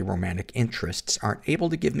especially romantic interests, aren't able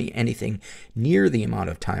to give me anything near the amount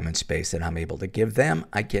of time and space that I'm able to give them,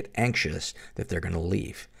 I get anxious that they're going to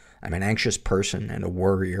leave. I'm an anxious person and a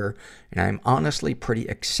worrier, and I'm honestly pretty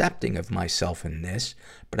accepting of myself in this,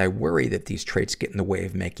 but I worry that these traits get in the way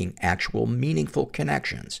of making actual meaningful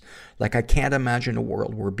connections. Like I can't imagine a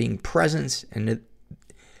world where being present in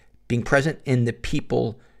the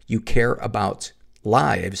people you care about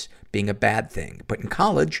lives being a bad thing. But in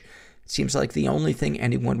college, it seems like the only thing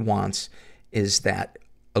anyone wants is that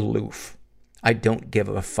aloof, I don't give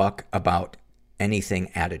a fuck about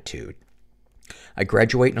anything attitude. I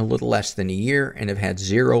graduate in a little less than a year and have had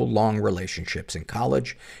 0 long relationships in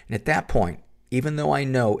college. And at that point, even though I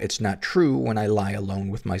know it's not true when I lie alone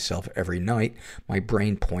with myself every night, my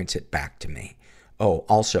brain points it back to me. Oh,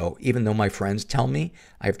 also, even though my friends tell me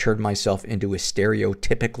I've turned myself into a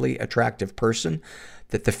stereotypically attractive person,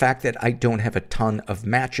 that the fact that I don't have a ton of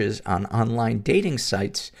matches on online dating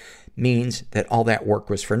sites means that all that work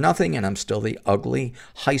was for nothing and I'm still the ugly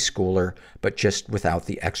high schooler, but just without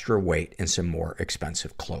the extra weight and some more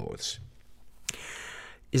expensive clothes.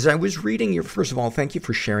 As I was reading your, first of all, thank you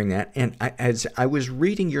for sharing that. And as I was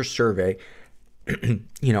reading your survey,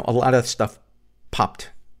 a lot of stuff popped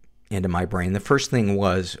into my brain. The first thing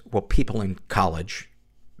was, well, people in college,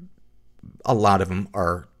 a lot of them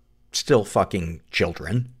are still fucking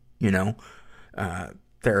children,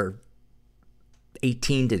 they're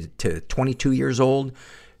 18 to 22 years old,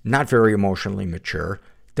 not very emotionally mature,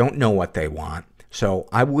 don't know what they want. So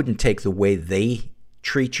I wouldn't take the way they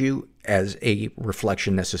treat you as a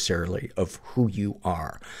reflection necessarily of who you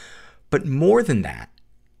are. But more than that,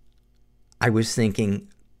 I was thinking,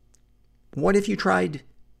 what if you tried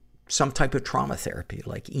some type of trauma therapy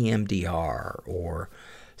like EMDR or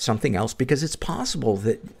something else? Because it's possible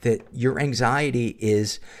that your anxiety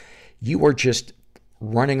is, you are just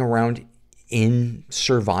running around in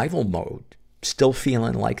survival mode, still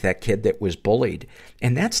feeling like that kid that was bullied.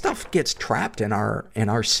 And that stuff gets trapped in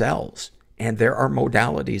our cells. And there are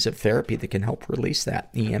modalities of therapy that can help release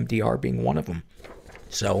that, EMDR being one of them.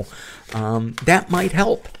 So that might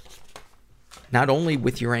help, not only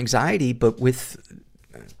with your anxiety, but with,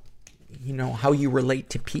 how you relate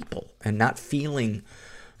to people and not feeling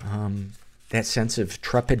that sense of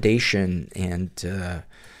trepidation and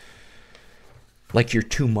like you're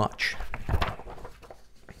too much.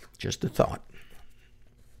 Just a thought.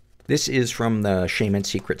 This is from the Shame and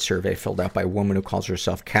Secret survey filled out by a woman who calls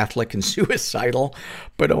herself Catholic and suicidal,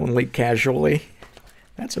 but only casually.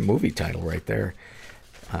 That's a movie title right there.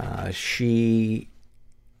 She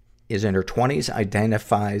is in her 20s,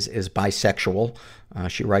 identifies as bisexual.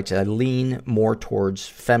 She writes, I lean more towards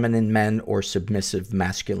feminine men or submissive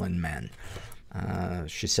masculine men.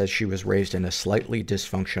 She says she was raised in a slightly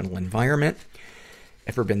dysfunctional environment.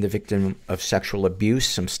 Ever been the victim of sexual abuse?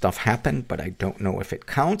 Some stuff happened, but I don't know if it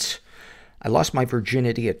counts. I lost my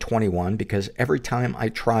virginity at 21 because every time I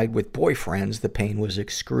tried with boyfriends, the pain was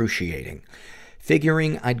excruciating.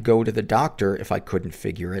 Figuring I'd go to the doctor if I couldn't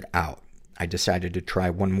figure it out. I decided to try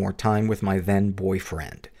one more time with my then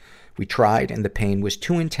boyfriend. We tried and the pain was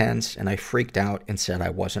too intense and I freaked out and said I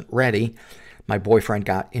wasn't ready. My boyfriend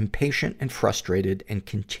got impatient and frustrated and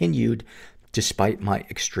continued despite my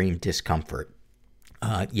extreme discomfort.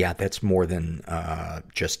 Yeah, that's more than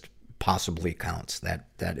just possibly counts. That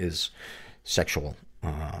is sexual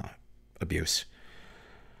abuse.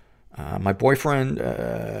 My boyfriend,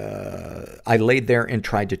 I laid there and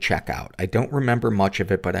tried to check out. I don't remember much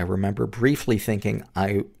of it, but I remember briefly thinking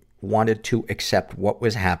I wanted to accept what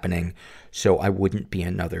was happening so I wouldn't be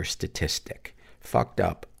another statistic. Fucked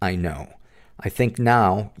up, I know. I think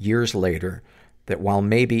now, years later, that while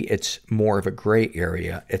maybe it's more of a gray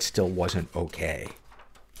area, it still wasn't okay.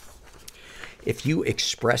 If you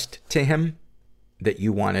expressed to him that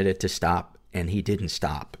you wanted it to stop and he didn't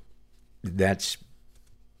stop, that's,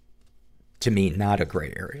 to me, not a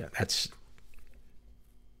gray area. That's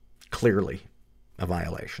clearly a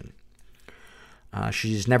violation.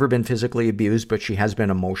 She's never been physically abused, but she has been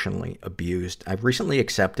emotionally abused. I've recently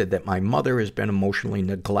accepted that my mother has been emotionally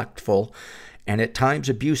neglectful and at times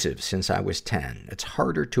abusive since I was 10. It's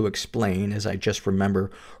harder to explain as I just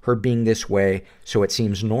remember her being this way, so it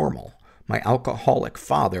seems normal. My alcoholic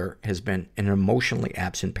father has been an emotionally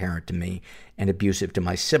absent parent to me and abusive to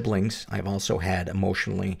my siblings. I've also had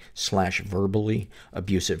emotionally/verbally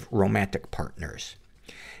abusive romantic partners.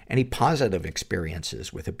 Any positive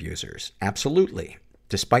experiences with abusers? Absolutely.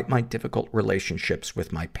 Despite my difficult relationships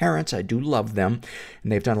with my parents, I do love them,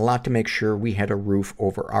 and they've done a lot to make sure we had a roof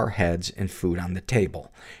over our heads and food on the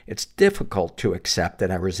table. It's difficult to accept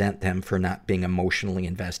that I resent them for not being emotionally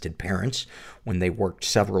invested parents when they worked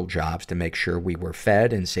several jobs to make sure we were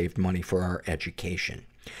fed and saved money for our education.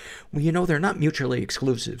 Well, you know, they're not mutually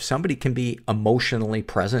exclusive. Somebody can be emotionally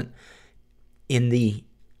present in the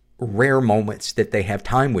rare moments that they have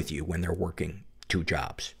time with you when they're working 2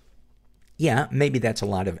 jobs. Yeah, maybe that's a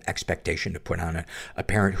lot of expectation to put on a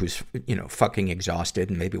parent who's, fucking exhausted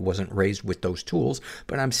and maybe wasn't raised with those tools.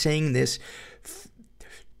 But I'm saying this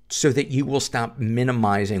so that you will stop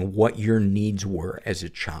minimizing what your needs were as a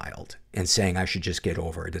child and saying, I should just get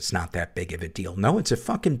over it. It's not that big of a deal. No, it's a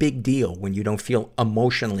fucking big deal when you don't feel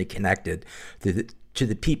emotionally connected to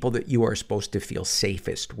the people that you are supposed to feel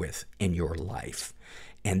safest with in your life.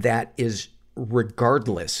 And that is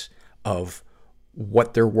regardless of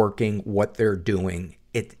what they're working, what they're doing.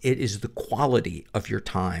 It is the quality of your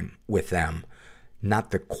time with them,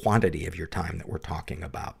 not the quantity of your time that we're talking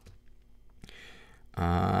about.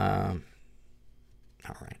 All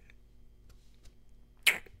right.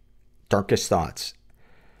 Darkest thoughts.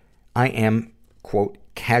 I am, quote,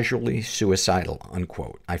 casually suicidal,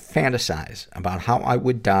 unquote. I fantasize about how I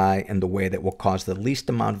would die in the way that will cause the least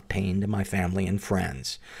amount of pain to my family and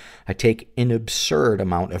friends. I take an absurd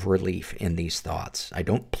amount of relief in these thoughts. I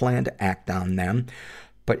don't plan to act on them,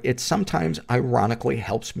 but it sometimes ironically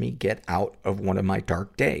helps me get out of one of my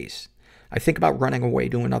dark days. I think about running away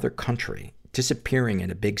to another country, disappearing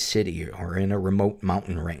in a big city or in a remote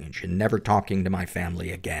mountain range, and never talking to my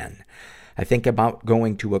family again. I think about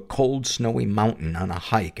going to a cold, snowy mountain on a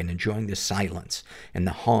hike and enjoying the silence and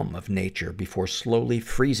the hum of nature before slowly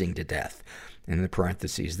freezing to death. In the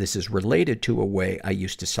parentheses, this is related to a way I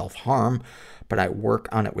used to self-harm, but I work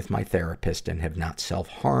on it with my therapist and have not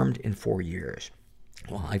self-harmed in 4 years.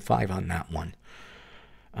 Well, high five on that one.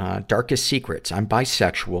 Darkest secrets. I'm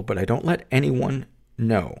bisexual, but I don't let anyone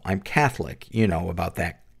know. I'm Catholic. You know about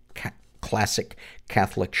that classic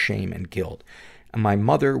Catholic shame and guilt. My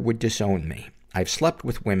mother would disown me. I've slept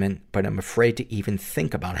with women, but I'm afraid to even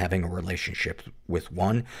think about having a relationship with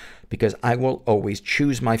one because I will always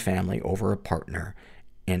choose my family over a partner,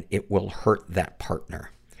 and it will hurt that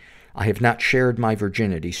partner. I have not shared my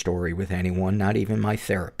virginity story with anyone, not even my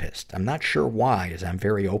therapist. I'm not sure why, as I'm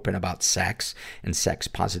very open about sex and sex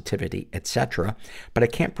positivity, etc., but I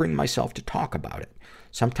can't bring myself to talk about it.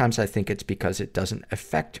 Sometimes I think it's because it doesn't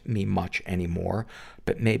affect me much anymore,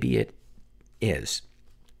 but maybe it is.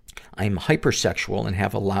 I'm hypersexual and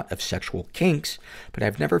have a lot of sexual kinks, but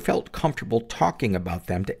I've never felt comfortable talking about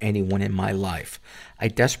them to anyone in my life. I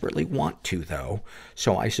desperately want to, though,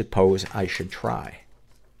 so I suppose I should try.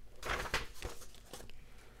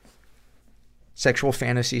 Sexual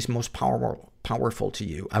fantasies most powerful powerful to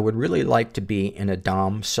you. I would really like to be in a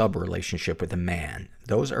dom-sub relationship with a man.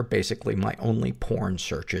 Those are basically my only porn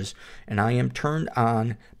searches, and I am turned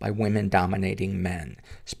on by women dominating men,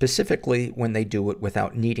 specifically when they do it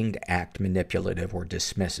without needing to act manipulative or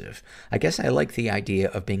dismissive. I guess I like the idea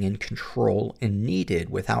of being in control and needed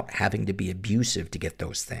without having to be abusive to get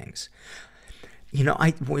those things. You know,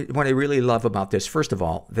 what I really love about this, first of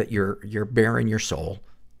all, that you're bearing your soul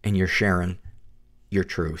and you're sharing your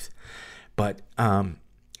truth. But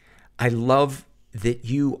I love that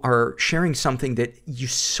you are sharing something that you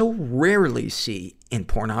so rarely see in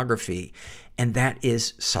pornography, and that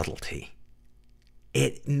is subtlety.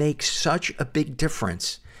 It makes such a big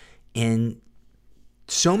difference in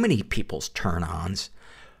so many people's turn-ons,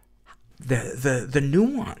 the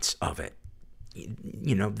nuance of it.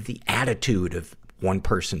 You know, the attitude of one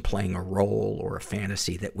person playing a role or a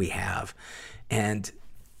fantasy that we have. And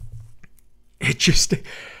it just,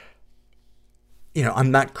 you know,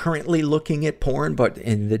 I'm not currently looking at porn, but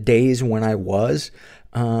in the days when I was,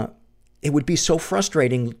 it would be so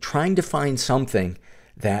frustrating trying to find something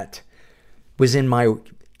that was in my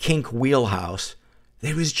kink wheelhouse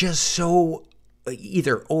that was just so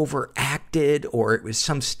either overacted or it was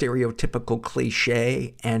some stereotypical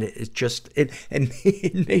cliche, and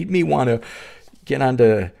it made me want to get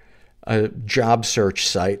onto a job search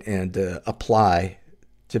site and apply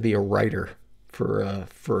to be a writer for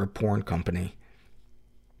a porn company.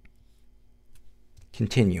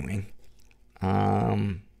 Continuing.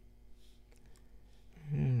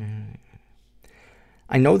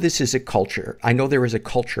 I know this is a culture. I know there is a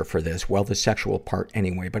culture for this, well, the sexual part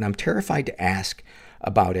anyway, but I'm terrified to ask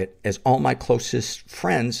about it, as all my closest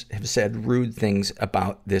friends have said rude things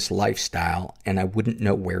about this lifestyle, and I wouldn't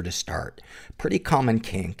know where to start. Pretty common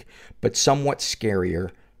kink, but somehow scarier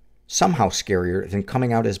than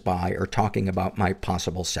coming out as bi or talking about my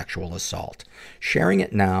possible sexual assault. Sharing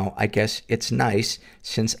it now, I guess it's nice,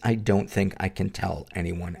 since I don't think I can tell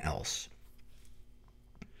anyone else.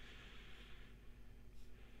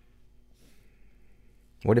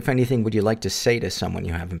 What, if anything, would you like to say to someone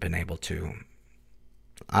you haven't been able to?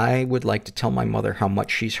 I would like to tell my mother how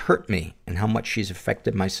much she's hurt me and how much she's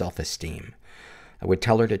affected my self-esteem. I would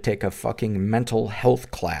tell her to take a fucking mental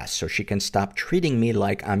health class so she can stop treating me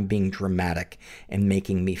like I'm being dramatic and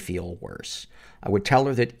making me feel worse. I would tell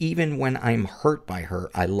her that even when I'm hurt by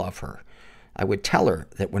her, I love her. I would tell her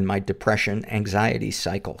that when my depression, anxiety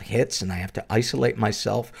cycle hits and I have to isolate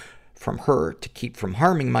myself from her to keep from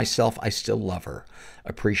harming myself, I still love her.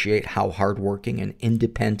 Appreciate how hardworking and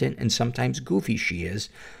independent and sometimes goofy she is,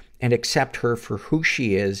 and accept her for who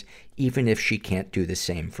she is, even if she can't do the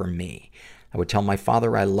same for me. I would tell my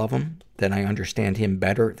father I love him, that I understand him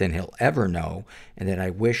better than he'll ever know, and that I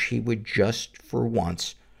wish he would just for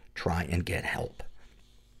once try and get help.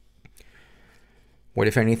 What,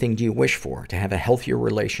 if anything, do you wish for? To have a healthier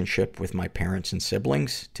relationship with my parents and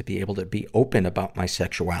siblings, to be able to be open about my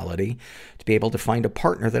sexuality, to be able to find a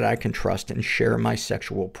partner that I can trust and share my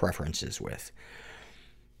sexual preferences with.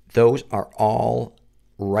 Those are all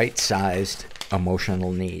right-sized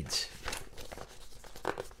emotional needs.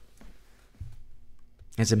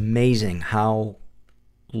 It's amazing how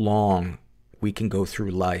long we can go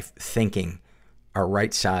through life thinking our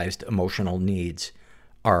right-sized emotional needs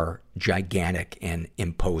are gigantic and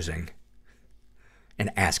imposing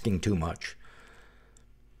and asking too much.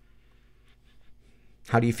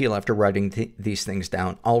 How do you feel after writing these things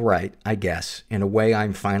down? All right, I guess. In a way,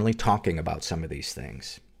 I'm finally talking about some of these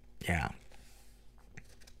things. Yeah.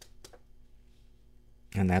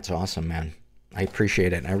 And that's awesome, man. I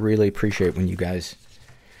appreciate it. I really appreciate when you guys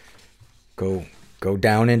go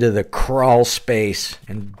down into the crawl space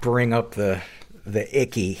and bring up the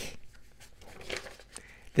icky.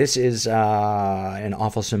 This is an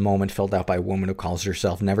awfulsome moment filled out by a woman who calls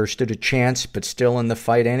herself "Never stood a chance, but still in the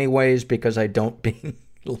fight anyways, because I don't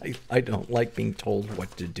like being told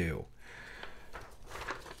what to do."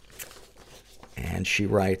 And she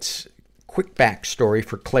writes, "Quick backstory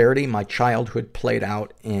for clarity. My childhood played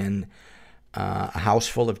out in a house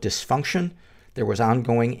full of dysfunction. There was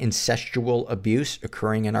ongoing incestual abuse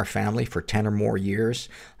occurring in our family for 10 or more years.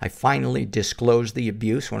 I finally disclosed the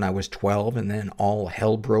abuse when I was 12, and then all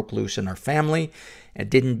hell broke loose in our family and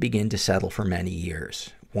didn't begin to settle for many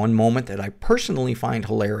years. One moment that I personally find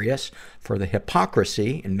hilarious for the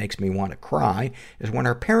hypocrisy and makes me want to cry is when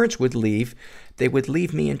our parents would leave, they would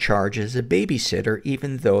leave me in charge as a babysitter,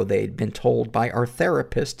 even though they'd been told by our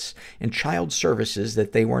therapists and child services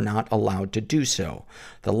that they were not allowed to do so.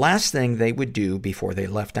 The last thing they would do before they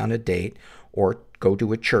left on a date or go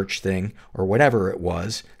to a church thing, or whatever it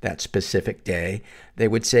was that specific day, they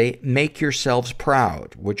would say, make yourselves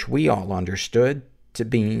proud, which we all understood to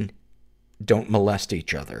mean don't molest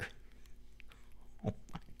each other. Oh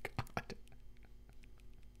my God.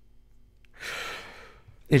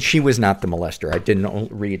 And she was not the molester. I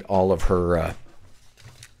didn't read all of her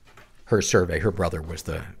survey. Her brother was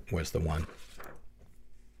the one.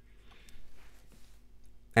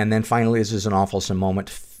 And then finally, this is an awfulsome moment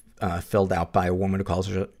filled out by a woman who calls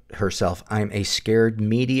herself, I'm a scared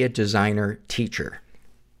media designer teacher.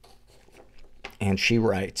 And she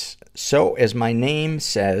writes, so as my name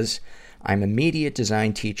says, I'm a media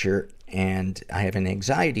design teacher and I have an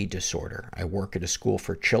anxiety disorder. I work at a school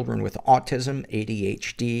for children with autism,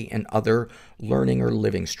 ADHD, and other learning or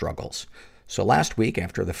living struggles. So last week,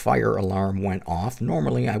 after the fire alarm went off,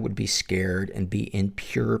 normally I would be scared and be in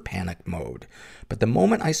pure panic mode. But the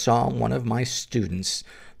moment I saw one of my students,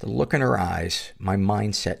 the look in her eyes, my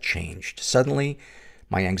mindset changed. Suddenly,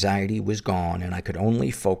 my anxiety was gone and I could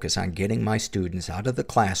only focus on getting my students out of the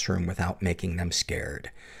classroom without making them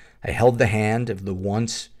scared. I held the hand of the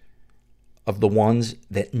ones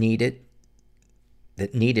that needed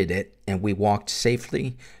it, and we walked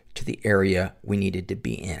safely to the area we needed to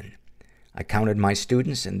be in. I counted my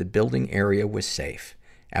students and the building area was safe.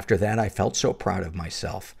 After that, I felt so proud of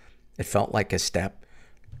myself. It felt like a step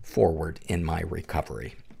forward in my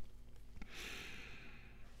recovery.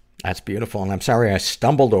 That's beautiful. And I'm sorry I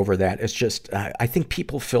stumbled over that. It's just, I think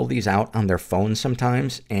people fill these out on their phones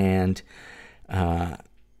sometimes, and the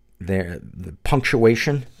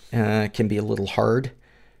punctuation can be a little hard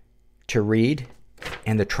to read.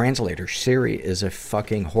 And the translator, Siri, is a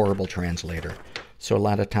fucking horrible translator. So a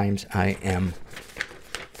lot of times I am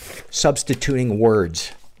substituting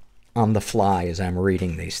words on the fly as I'm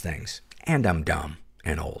reading these things. And I'm dumb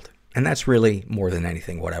and old. And that's really, more than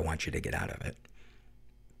anything, what I want you to get out of it.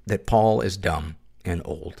 That Paul is dumb and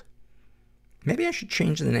old. Maybe I should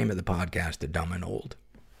change the name of the podcast to Dumb and Old.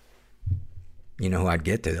 You know who I'd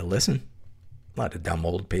get to listen? A lot of dumb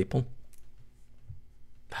old people.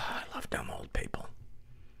 Oh, I love dumb old people.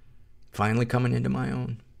 Finally coming into my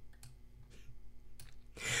own.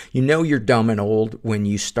 You know you're dumb and old when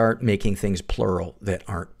you start making things plural that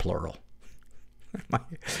aren't plural. I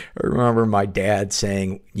remember my dad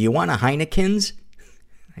saying, you want a Heineken's?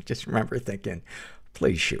 I just remember thinking,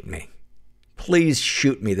 please shoot me. Please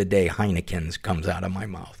shoot me the day Heineken's comes out of my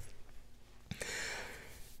mouth.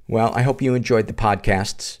 Well, I hope you enjoyed the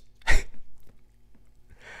podcasts.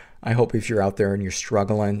 I hope if you're out there and you're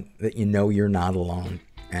struggling, that you know you're not alone.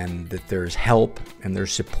 And that there's help and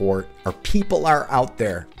there's support. Our people are out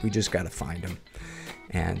there. We just got to find them.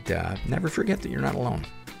 And never forget that you're not alone.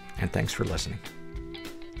 And thanks for listening.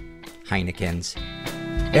 Heineken's.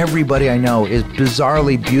 Everybody I know is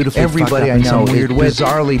bizarrely beautifully fucked up in some weird way.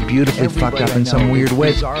 Bizarrely beautifully fucked up in some weird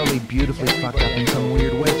way. Bizarrely beautifully fucked up in some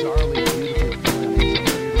weird way.